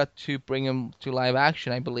actor who got to bring him to live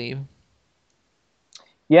action, I believe.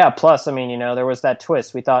 Yeah. Plus, I mean, there was that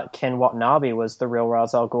twist. We thought Ken Watanabe was the real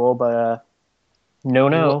Ra's al Ghul, but no,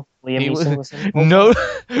 He was no, Liam he was Neeson was him the whole no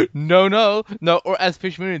time. no, or as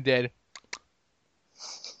Fish Mooney did.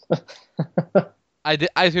 I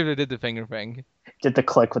seriously did the finger thing. Did the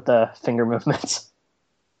click with the finger movements.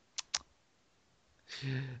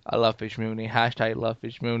 I love Fish Mooney. Hashtag love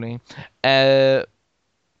Fish Mooney. Uh,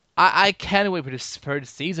 I can't wait for this third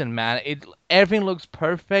season, man. Everything looks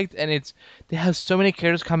perfect, and they have so many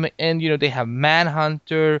characters coming in. They have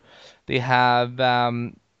Manhunter, they have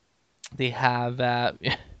they have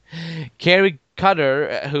Carrie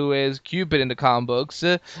Cutter, who is Cupid in the comic books.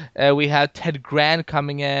 We have Ted Grant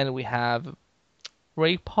coming in. We have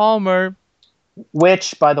Ray Palmer.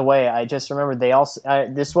 Which, by the way, I just remembered they also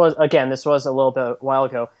this was a little bit a while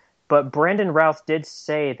ago, but Brandon Routh did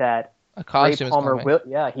say that A Ray costume is Palmer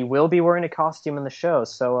coming. he will be wearing a costume in the show.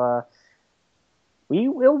 So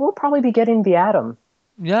we'll probably be getting the Atom,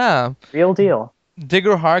 Yeah, real deal.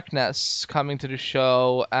 Digger Harkness coming to the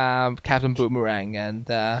show. Captain Boomerang and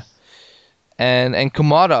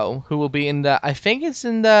Komodo, who will be in the. I think it's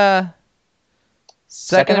in the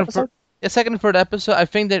Second second and episode. second and third episode. I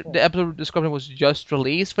think that the episode description was just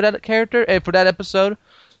released for that character, for that episode,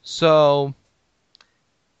 so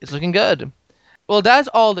it's looking good. Well, that's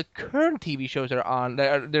all the current TV shows that are on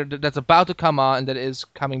that's about to come on and that is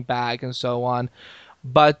coming back and so on.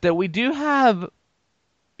 But we do have,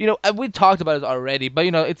 we talked about it already, but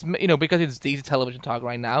it's because it's DC television talk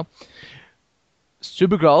right now.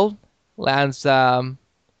 Supergirl lands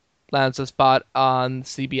lands a spot on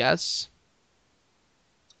CBS.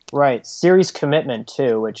 Right, series commitment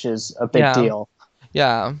too, which is a big Yeah, deal.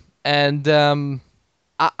 yeah, and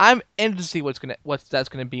I'm interested to see what that's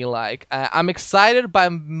gonna be like. I'm excited, but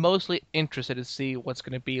I'm mostly interested to see what's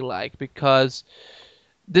gonna be like because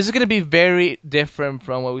this is gonna be very different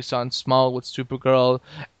from what we saw in Small with Supergirl,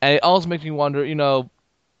 and it also makes me wonder.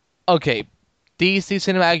 Okay, DC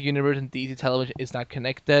Cinematic Universe and DC Television is not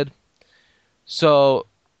connected, so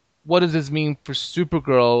what does this mean for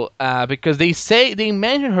Supergirl? Because they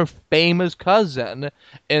mention her famous cousin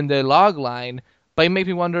in the log line, but it makes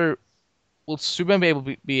me wonder: will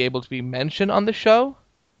Superman be able to be mentioned on the show?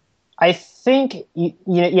 I think,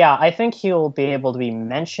 yeah, I think he'll be able to be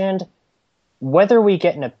mentioned. Whether we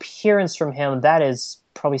get an appearance from him, that is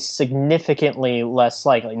probably significantly less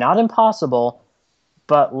likely. Not impossible,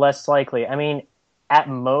 but less likely. I mean, at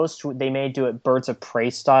most, they may do it Birds of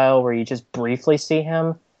Prey style, where you just briefly see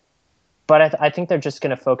him. But I think they're just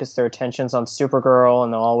going to focus their attentions on Supergirl,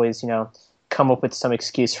 and they'll always, come up with some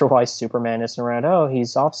excuse for why Superman isn't around. Oh,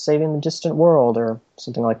 he's off saving the distant world, or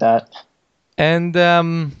something like that. And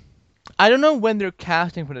I don't know when they're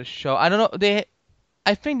casting for the show. I don't know.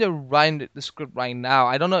 I think they're writing the script right now.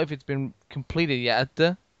 I don't know if it's been completed yet,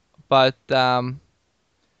 but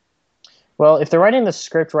Well, if they're writing the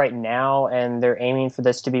script right now and they're aiming for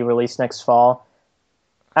this to be released next fall,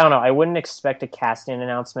 I don't know. I wouldn't expect a casting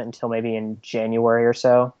announcement until maybe in January or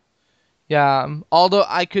so. yeah. Although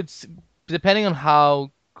depending on how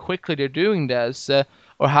quickly they're doing this,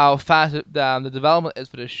 or how fast the development is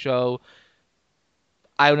for the show,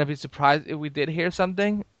 I wouldn't be surprised if we did hear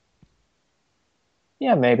something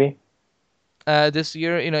Yeah, maybe. this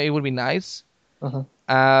year. It would be nice. Hmm.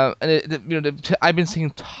 I've been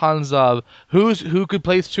seeing tons of who could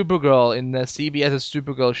play Supergirl in the CBS's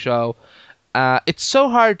Supergirl show. It's so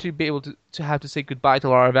hard to be able to have to say goodbye to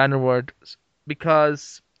Laura Vanderwood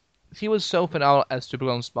because she was so phenomenal as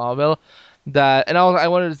Supergirl in Smallville and I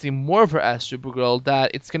wanted to see more of her as Supergirl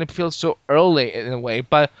that it's gonna feel so early in a way.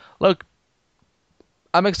 But look,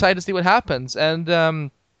 I'm excited to see what happens. And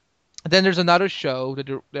then there's another show that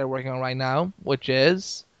they're working on right now, which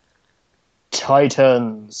is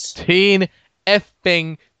Titans. Teen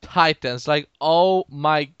effing Titans. Like, oh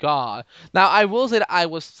my god. Now, I will say that I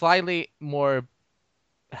was slightly more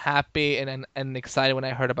happy and excited when I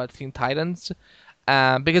heard about Teen Titans.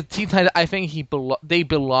 Because Teen Titans, I think they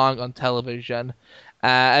belong on television.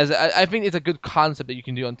 As I think it's a good concept that you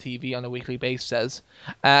can do on TV on a weekly basis.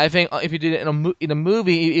 I think if you did it in a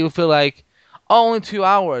movie, it would feel like oh, only 2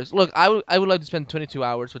 hours. Look, I would like to spend 22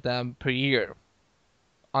 hours with them per year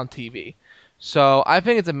on TV. So I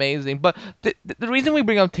think it's amazing. But the reason we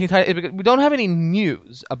bring up Teen Titans is because we don't have any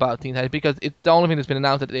news about Teen Titans because it's the only thing that's been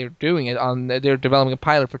announced that they're doing it on. They're developing a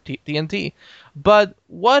pilot for TNT. But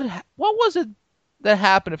what was it that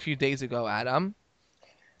happened a few days ago, Adam?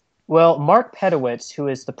 Well, Mark Pedowitz, who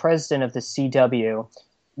is the president of the CW,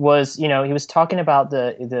 was he was talking about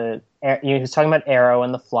he was talking about Arrow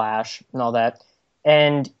and the Flash and all that,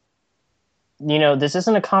 and this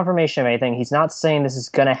isn't a confirmation of anything. He's not saying this is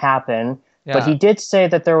going to happen, but Yeah. he did say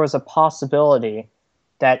that there was a possibility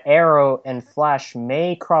that Arrow and Flash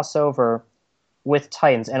may cross over with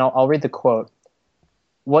Titans. And I'll read the quote.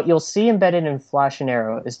 What you'll see embedded in Flash and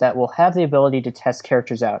Arrow is that we'll have the ability to test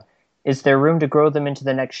characters out. Is there room to grow them into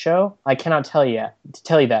the next show? I cannot tell you yet. To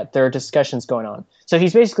tell you that there are discussions going on. So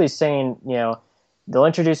he's basically saying, they'll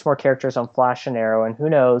introduce more characters on Flash and Arrow, and who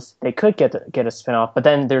knows, they could get a spinoff. But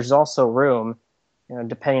then there's also room,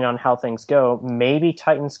 depending on how things go. Maybe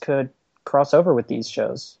Titans could cross over with these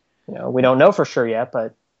shows. We don't know for sure yet,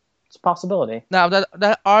 but it's a possibility. Now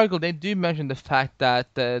that article they do mention the fact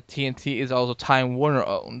that the TNT is also Time Warner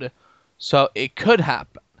owned, so it could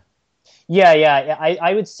happen. Yeah.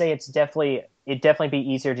 I would say it'd definitely be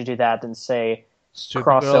easier to do that than say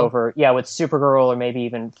Supergirl. crossover. Yeah, with Supergirl or maybe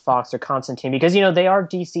even Fox or Constantine, because they are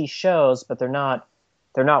DC shows, but they're not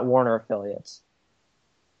Warner affiliates.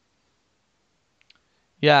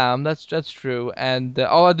 Yeah, that's true. And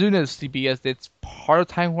all I do know is CBS. It's part of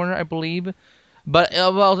Time Warner, I believe, but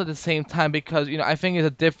also at the same time because I think it's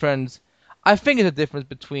a difference. I think it's a difference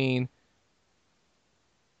between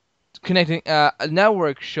connecting a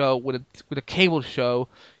network show with a cable show,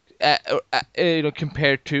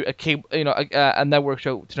 compared to a cable, a network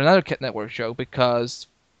show to another network show because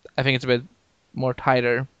I think it's a bit more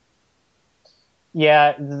tighter.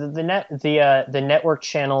 Yeah, the network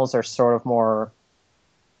channels are sort of more.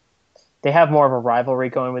 They have more of a rivalry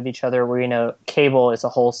going with each other. Where cable is a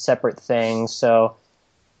whole separate thing, so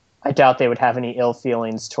I doubt they would have any ill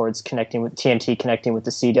feelings towards connecting with TNT, connecting with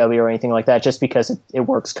the CW or anything like that, just because it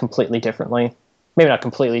works completely differently. Maybe not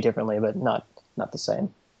completely differently, but not the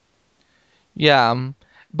same. Yeah,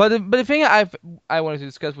 but the thing I wanted to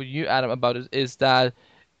discuss with you, Adam, about is that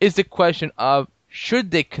is the question of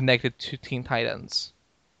should they connect it to Teen Titans?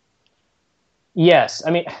 Yes,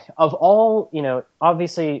 I mean, of all,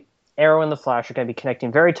 obviously Arrow and the Flash are going to be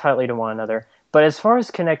connecting very tightly to one another. But as far as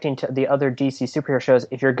connecting to the other DC superhero shows,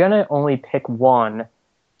 if you're going to only pick one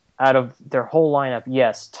out of their whole lineup,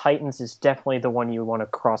 yes, Titans is definitely the one you want to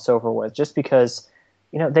cross over with, just because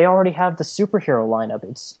they already have the superhero lineup.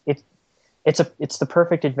 It's the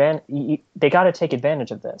perfect advantage. They got to take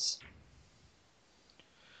advantage of this.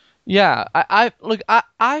 Yeah, I look,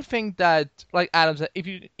 I think that like Adam said, if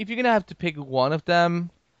you're gonna have to pick one of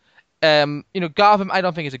them, Gotham, I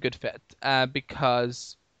don't think is a good fit,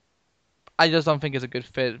 because I just don't think it's a good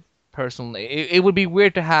fit personally. It would be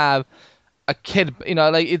weird to have a kid,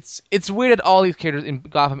 like it's weird that all these characters in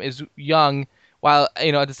Gotham is young, while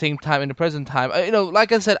at the same time in the present time,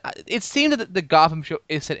 like I said, it seems that the Gotham show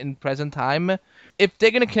is set in present time. If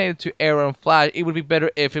they're gonna connect it to Arrow and Flash, it would be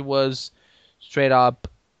better if it was straight up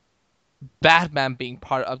Batman being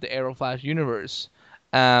part of the Arrow Flash universe.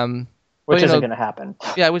 But Which isn't going to happen.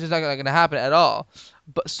 yeah, which is not going to happen at all.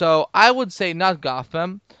 But so I would say not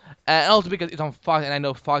Gotham, and also because it's on Fox, and I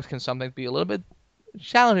know Fox can sometimes be a little bit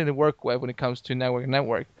challenging to work with when it comes to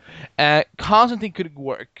network. Constantine could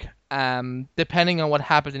work, depending on what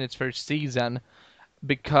happens in its first season,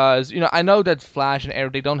 because I know that Flash and Arrow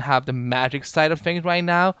they don't have the magic side of things right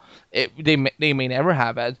now. They may never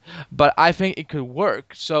have it, but I think it could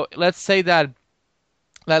work. So let's say that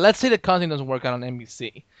Constantine doesn't work out on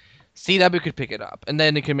NBC. CW could pick it up, and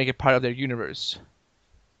then they can make it part of their universe.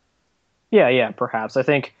 Yeah, perhaps. I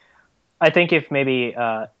think if maybe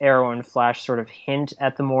Arrow and Flash sort of hint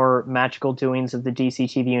at the more magical doings of the DC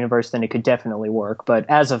TV universe, then it could definitely work. But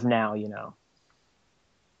as of now,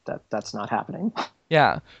 that's not happening.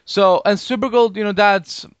 Yeah. So and Supergirl,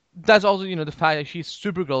 that's also the fact that she's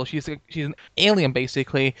Supergirl. She's an alien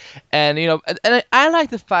basically, and I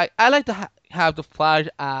like the fact I like to have the Flash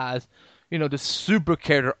as the super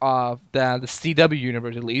character of the CW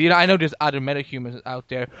universe at least. I know there's other metahumans out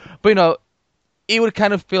there, but it would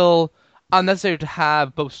kind of feel unnecessary to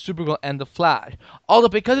have both Supergirl and the Flash. Although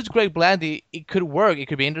because it's Greg Blandy, it could work. It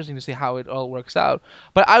could be interesting to see how it all works out.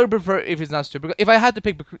 But I would prefer if it's not Supergirl. If I had to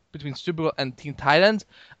pick between Supergirl and Teen Titans,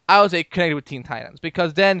 I would say connect with Teen Titans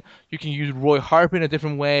because then you can use Roy Harper in a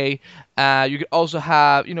different way. You could also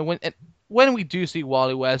have when we do see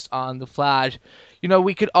Wally West on the Flash.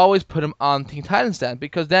 We could always put him on Teen Titans then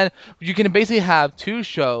because then you can basically have two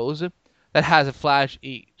shows that has a Flash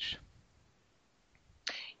each.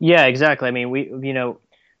 Yeah, exactly. I mean,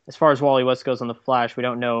 as far as Wally West goes on the Flash, we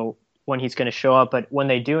don't know when he's going to show up, but when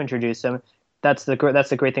they do introduce him, that's the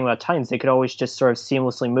great thing about Titans. They could always just sort of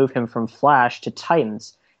seamlessly move him from Flash to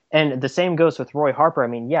Titans. And the same goes with Roy Harper. I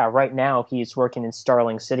mean, yeah, right now he's working in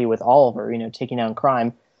Starling City with Oliver, taking down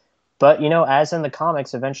crime. But, as in the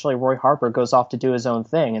comics, eventually Roy Harper goes off to do his own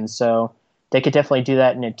thing. And so they could definitely do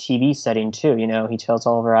that in a TV setting too. He tells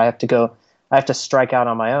Oliver, I have to strike out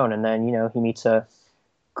on my own. And then, he meets a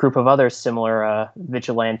group of other similar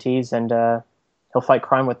vigilantes, and he'll fight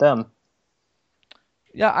crime with them.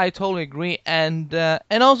 Yeah, I totally agree, and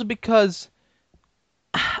also because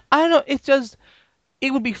I don't know,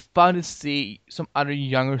 it would be fun to see some other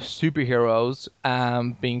younger superheroes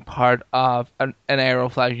being part of an Arrow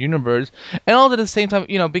Flash universe, and also at the same time,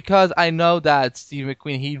 because I know that Steve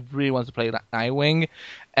McQueen he really wants to play Nightwing,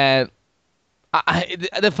 and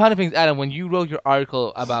the funny thing is, Adam, when you wrote your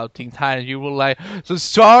article about Teen Titans, you were like, "So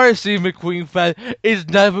sorry, Steve McQueen fan, it's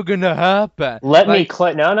never gonna happen." No.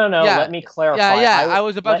 Yeah, Let me clarify. yeah. I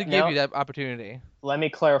was about to give you that opportunity. Let me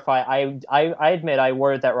clarify. I admit I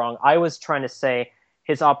worded that wrong. I was trying to say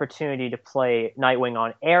his opportunity to play Nightwing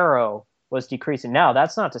on Arrow was decreasing. Now,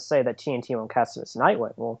 that's not to say that TNT won't cast him as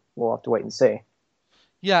Nightwing. We'll have to wait and see.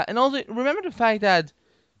 Yeah, and also remember the fact that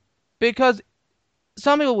because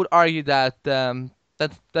some people would argue that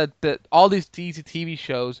that all these DC TV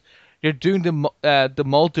shows they're doing the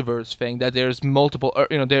multiverse thing that there's multiple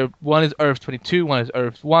there one is Earth 22, one is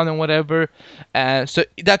Earth 1 and whatever, and so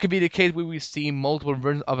that could be the case where we see multiple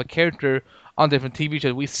versions of a character on different TV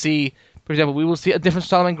shows. We see, for example, we will see a different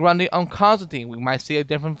Solomon Grundy on Constantine. We might see a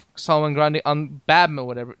different Solomon Grundy on Batman,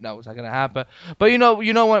 whatever. No, it's not gonna happen. But you know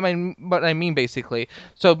what I mean basically.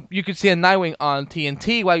 So you could see a Nightwing on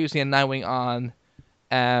TNT while you see a Nightwing on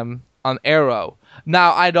Arrow.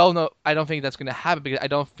 Now I don't know. I don't think that's going to happen because I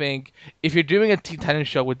don't think if you're doing a Teen Titans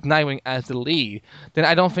show with Nightwing as the lead, then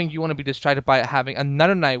I don't think you want to be distracted by having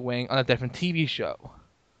another Nightwing on a different TV show.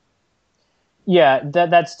 Yeah,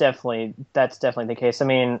 that's definitely the case. I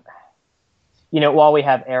mean, while we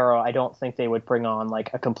have Arrow, I don't think they would bring on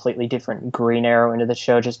like a completely different Green Arrow into the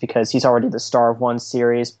show just because he's already the star of one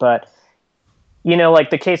series, but like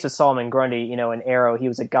the case with Solomon Grundy, in Arrow, he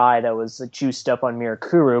was a guy that was juiced up on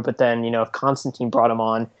Mirakuru, but then, if Constantine brought him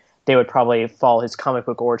on, they would probably follow his comic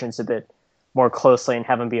book origins a bit more closely and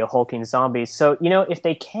have him be a hulking zombie. So, if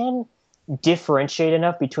they can differentiate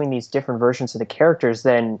enough between these different versions of the characters,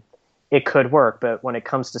 then it could work. But when it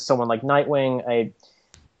comes to someone like Nightwing,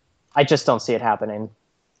 I just don't see it happening.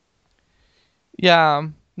 Yeah,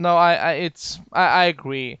 no, I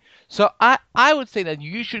agree. So I would say that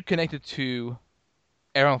you should connect it to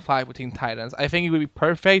Arrow 5 with Teen Titans. I think it would be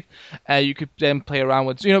perfect. You could then play around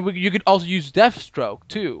with, you could also use Deathstroke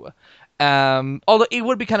too. Although it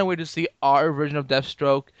would be kind of weird to see our version of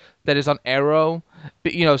Deathstroke that is on Arrow,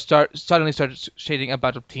 but, suddenly start shading a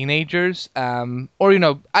bunch of teenagers. Or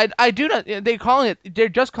I do not. They're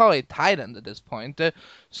just calling it Titans at this point.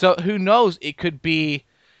 So who knows? It could be,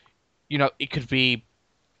 it could be.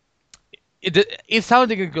 It sounds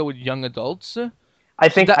like it could go with young adults. I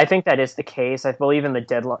think that is the case. I believe in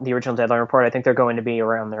the original deadline report, I think they're going to be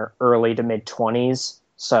around their early to mid 20s.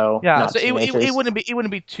 So yeah, not so teenagers. it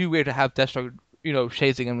wouldn't be too weird to have Deathstroke,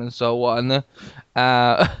 chasing him and so on.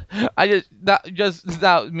 I'm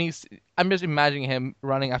just imagining him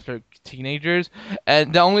running after teenagers,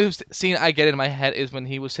 and the only scene I get in my head is when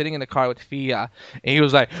he was sitting in the car with Fia, and he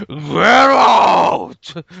was like, "Get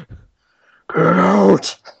out! Get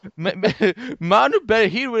out!" Manu Betty,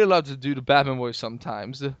 he really loves to do the Batman voice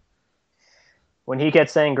sometimes. When he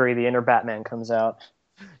gets angry, the inner Batman comes out.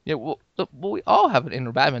 Yeah, well, we all have an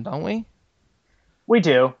inner Batman, don't we? We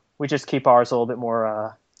do. We just keep ours a little bit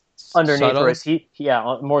more underneath, Subtle?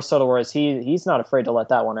 whereas more subtle, whereas he's not afraid to let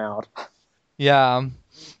that one out. Yeah,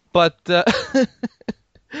 but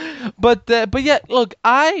but yeah, look,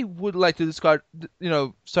 I would like to start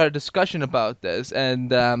a discussion about this,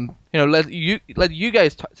 and let you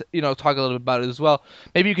guys talk a little bit about it as well.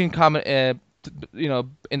 Maybe you can comment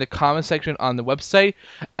in the comment section on the website,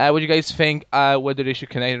 what you guys think, whether they should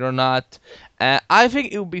connect it or not. I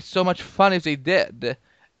think it would be so much fun if they did.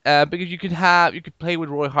 Because you could play with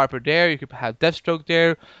Roy Harper there, you could have Deathstroke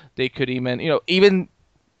there, they could even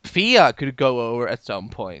Fia could go over at some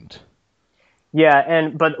point. Yeah,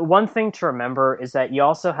 but one thing to remember is that you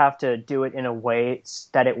also have to do it in a way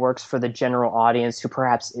that it works for the general audience who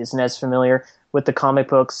perhaps isn't as familiar with the comic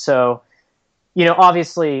books. So,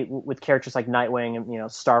 obviously with characters like Nightwing and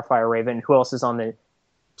Starfire, Raven, who else is on the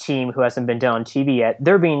team who hasn't been done on TV yet?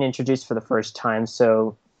 They're being introduced for the first time,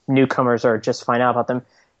 so newcomers are just finding out about them.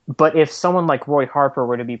 But if someone like Roy Harper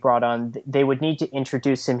were to be brought on, they would need to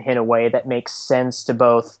introduce him in a way that makes sense to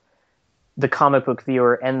both the comic book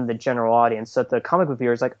viewer and the general audience. So that the comic book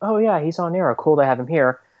viewer is like, oh yeah, he's on Arrow, cool to have him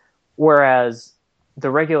here. Whereas the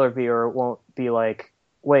regular viewer won't be like,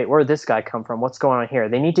 wait, where did this guy come from? What's going on here?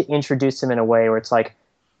 They need to introduce him in a way where it's like,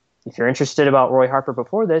 if you're interested about Roy Harper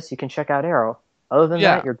before this, you can check out Arrow. Other than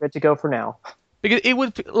Yeah, that, you're good to go for now. because it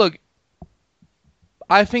would look.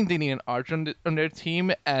 I think they need an archer on their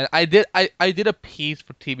team, and I did a piece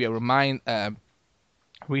for TV Remind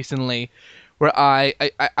recently where I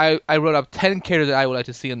wrote up 10 characters that I would like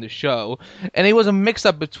to see on the show, and it was a mix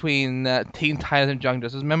up between Teen Titans and Young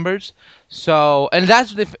Justice members. So, and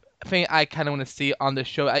that's the thing I kind of want to see on the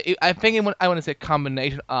show. I think I want to see a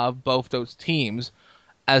combination of both those teams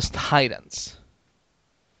as Titans.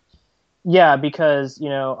 Yeah, because,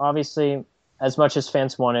 obviously, as much as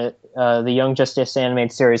fans want it, the Young Justice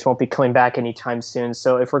animated series won't be coming back anytime soon.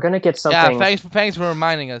 So if we're going to get Yeah, something... thanks for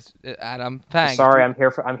reminding us, Adam. Thanks. Sorry, I'm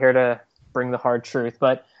here to bring the hard truth.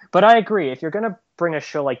 But I agree. If you're going to bring a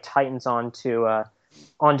show like Titans onto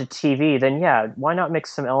TV, then yeah, why not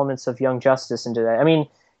mix some elements of Young Justice into that? I mean,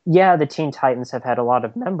 yeah, the Teen Titans have had a lot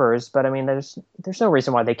of members, but I mean, there's no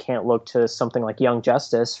reason why they can't look to something like Young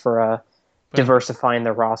Justice for diversifying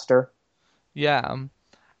their roster. Yeah,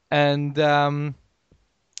 and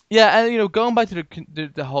yeah, and going back to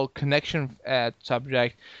the whole connection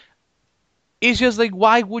subject, it's just like,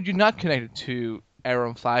 why would you not connect it to Arrow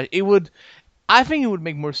and Flash? I think it would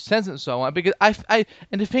make more sense and so on, because and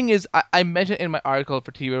the thing is, I mentioned in my article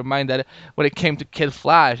for TV Remind that when it came to Kid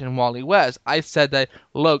Flash and Wally West, I said that,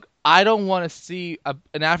 look, I don't want to see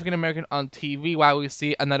an African American on TV while we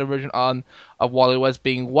see another version of Wally West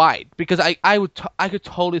being white, because I could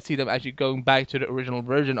totally see them actually going back to the original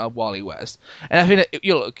version of Wally West. And I think that,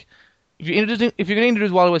 look, if you're going to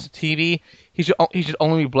introduce Wally West to TV, he should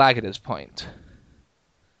only be black at this point.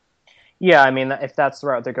 Yeah, I mean, if that's the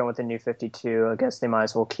route they're going with the New 52, I guess they might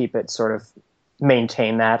as well keep it, sort of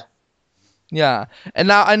maintain that. Yeah, and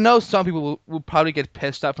now I know some people will probably get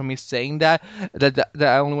pissed off from me saying that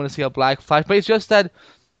I only want to see a black Flash, but it's just that,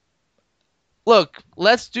 look,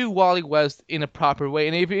 let's do Wally West in a proper way,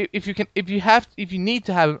 and if you need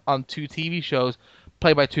to have him on two TV shows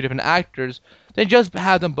played by two different actors, then just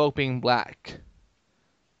have them both being black.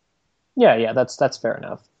 Yeah, that's fair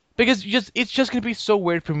enough. Because it's just gonna be so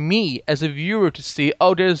weird for me as a viewer to see,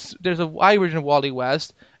 oh, there's a white version of Wally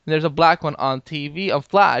West and there's a black one on TV of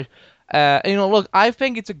Flash. Look, I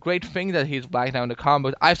think it's a great thing that he's black now in the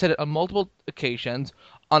comics. I've said it on multiple occasions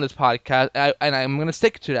on this podcast, and I'm gonna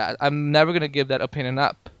stick to that. I'm never gonna give that opinion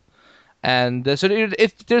up. And so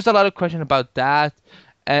there's a lot of questions about that.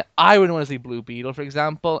 And I would want to see Blue Beetle, for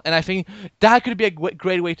example, and I think that could be a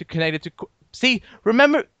great way to connect it to. See,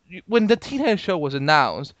 remember when the Teen Titans show was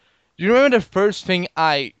announced? Do you remember the first thing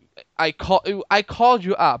I called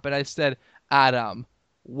you up and I said, Adam,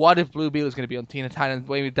 what if Blue Beetle is going to be on Teen Titans?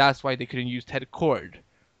 Maybe that's why they couldn't use Ted Cord.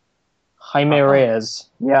 Jaime Reyes.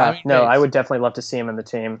 Yeah, Jaime no, Reyes. I would definitely love to see him in the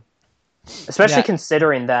team. Especially Yeah.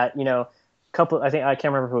 considering that, I think, I can't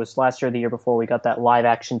remember if it was last year or the year before, we got that live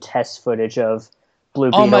action test footage of Blue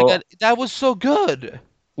Beetle. Oh my god, that was so good.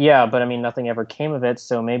 Yeah, but I mean, nothing ever came of it,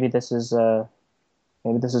 so maybe this is where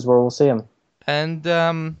we'll see him. And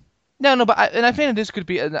no, but I think that this could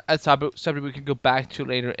be a subject we can go back to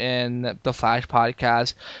later in the Flash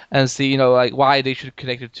podcast and see, like why they should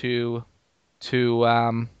connect it to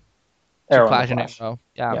Arrow Flash and and Flash. Arrow.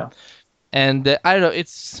 Yeah. Yeah. And I don't know.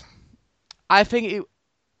 I think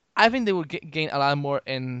they would gain a lot more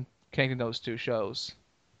in connecting those two shows.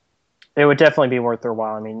 It would definitely be worth their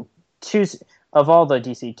while. I mean, of all the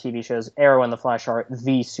DC TV shows, Arrow and the Flash are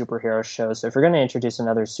the superhero shows. So if you're going to introduce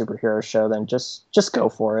another superhero show, then just go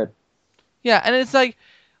for it. Yeah, and it's like,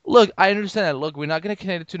 look, I understand that. Look, we're not going to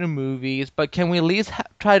connect it to the movies, but can we at least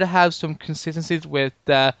try to have some consistencies with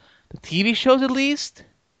the TV shows at least?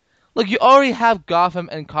 Look, you already have Gotham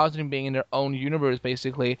and Constantine being in their own universe,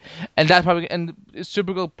 basically, and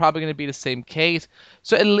Supergirl probably going to be the same case.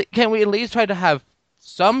 So can we at least try to have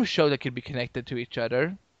some show that could be connected to each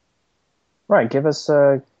other. Right. Give us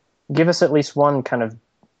at least one kind of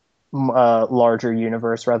larger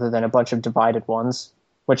universe rather than a bunch of divided ones.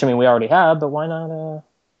 Which I mean, we already have, but why not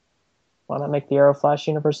make the Arrow Flash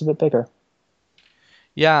universe a bit bigger?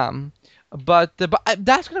 Yeah, but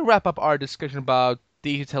that's gonna wrap up our discussion about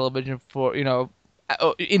DC television for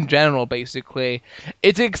in general. Basically,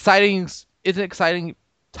 it's an exciting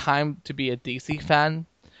time to be a DC fan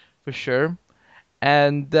for sure.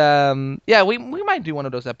 And yeah, we might do one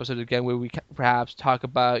of those episodes again where we perhaps talk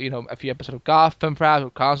about a few episodes of Gotham, perhaps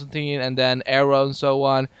with Constantine, and then Arrow and so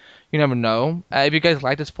on. You never know. If you guys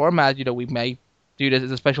like this format, we may do this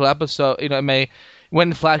as a special episode. It may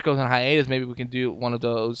when Flash goes on hiatus, maybe we can do one of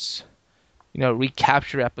those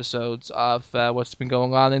recapture episodes of what's been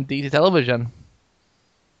going on in DC television.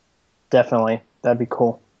 Definitely, that'd be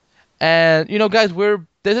cool. And guys,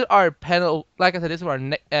 this is our panel. Like I said, this is our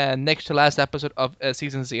next to last episode of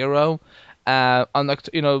season 0. On next,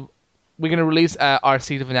 we're gonna release our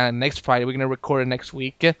season finale next Friday. We're gonna record it next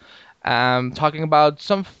week. Talking about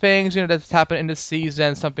some things that's happened in the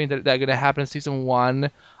season, something that are gonna happen in season 1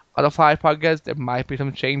 of the Flash podcast. There might be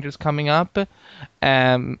some changes coming up.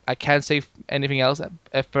 I can't say anything else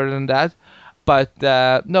further than that. But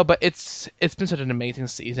no, but it's been such an amazing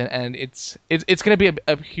season, and it's gonna be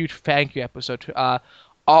a huge thank you episode to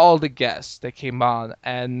all the guests that came on.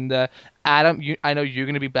 And Adam, I know you're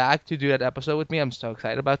gonna be back to do that episode with me. I'm so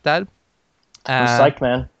excited about that. I'm Uh, psyched,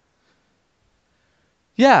 man.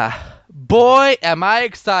 yeah, boy, am I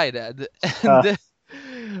excited! Uh,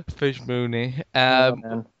 And Fish Mooney. oh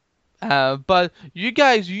man. But you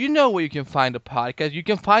guys, where you can find the podcast. You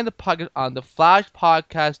can find the podcast on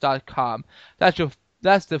theflashpodcast.com. That's your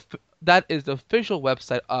that's the that is the official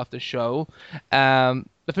website of the show.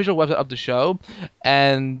 The official website of the show,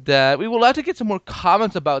 and we would like to get some more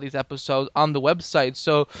comments about these episodes on the website.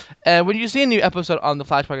 So, when you see a new episode on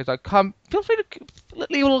theflashpodcast.com, feel free to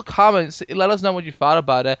leave a little comments. Let us know what you thought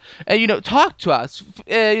about it, and talk to us.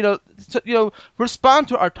 Respond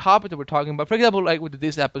to our topic that we're talking about. For example, like with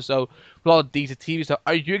this episode, with all these TV stuff.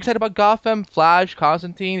 Are you excited about Gotham, Flash,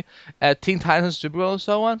 Constantine, Teen Titans, and Supergirl, and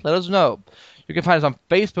so on? Let us know. You can find us on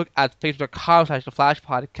Facebook at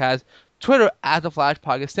facebook.com/theflashpodcast, Twitter at the Flash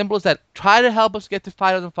Podcast. Simple as that. Try to help us get to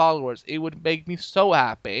 5,000 followers. It would make me so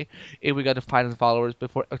happy if we got to 5,000 followers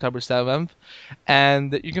before October 7th.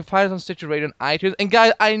 And you can find us on Stitcher Radio and iTunes. And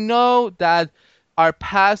guys, I know that our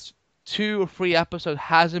past 2 or 3 episodes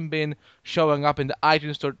hasn't been showing up in the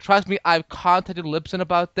iTunes store. Trust me, I've contacted Libsyn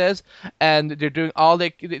about this, and they're doing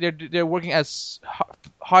they're working as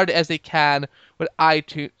hard as they can with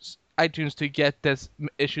iTunes to get this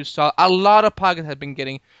issue solved. A lot of podcasts have been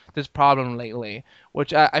getting this problem lately,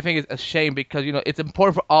 which I think is a shame because it's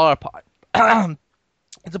important for all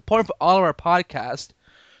it's important for all of our podcasts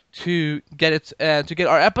to get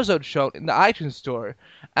our episodes shown in the iTunes store.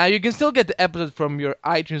 You can still get the episodes from your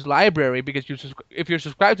iTunes library because if you're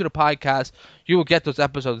subscribed to the podcast, you will get those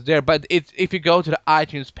episodes there. But if you go to the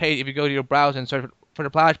iTunes page, if you go to your browser and search for the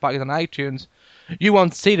Flash Podcast on iTunes, you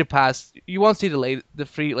won't see the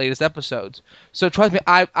 3 latest episodes. So trust me,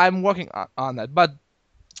 I'm working on that. But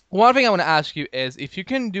one thing I want to ask you is if you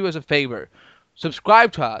can do us a favor,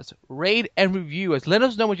 subscribe to us, rate and review us. Let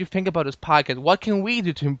us know what you think about this podcast. What can we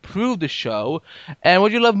do to improve the show, and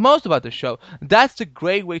what you love most about the show? That's a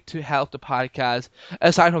great way to help the podcast,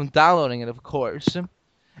 aside from downloading it, of course.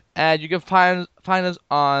 And you can find us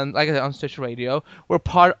on, like I said, on Stitcher Radio. We're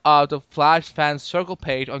part of the Flash Fan Circle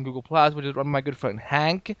page on Google Plus, which is run by my good friend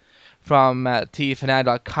Hank from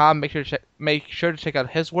tfanatic.com. Make sure to check out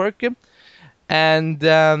his work. And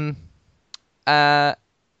uh, and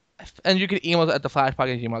you can email us at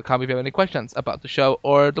theflashpodcast@gmail.com if you have any questions about the show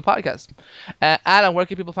or the podcast. Adam, where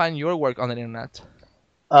can people find your work on the internet?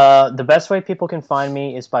 The best way people can find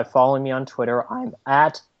me is by following me on Twitter. I'm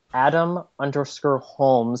at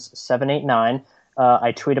Adam_Holmes789.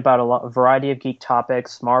 I tweet about a variety of geek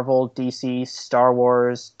topics: Marvel, DC, Star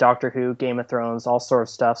Wars, Doctor Who, Game of Thrones, all sort of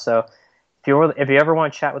stuff. So if you ever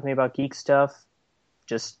want to chat with me about geek stuff,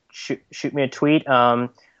 just shoot me a tweet. I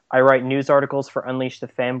write news articles for Unleash the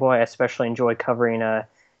Fanboy. I especially enjoy covering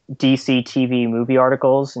DC TV movie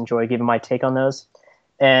articles. Enjoy giving my take on those.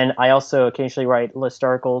 And I also occasionally write list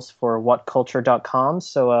articles for whatculture.com.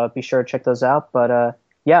 So be sure to check those out. But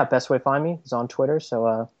yeah, best way to find me is on Twitter.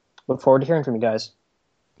 So look forward to hearing from you guys.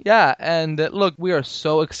 Yeah, and look, we are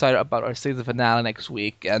so excited about our season finale next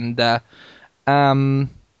week, and um,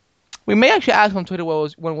 we may actually ask on Twitter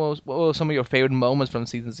what was some of your favorite moments from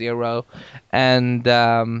season 0, and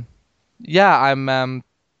yeah,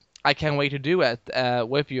 I can't wait to do it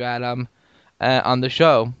with you, Adam, on the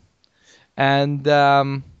show.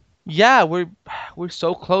 And yeah, we're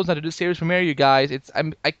so close now to the series premiere, you guys.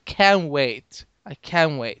 I can't wait. I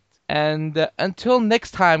can't wait. And until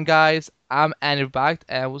next time, guys, I'm Andrew Bacht,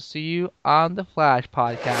 and we'll see you on the Flash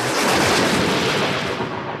podcast.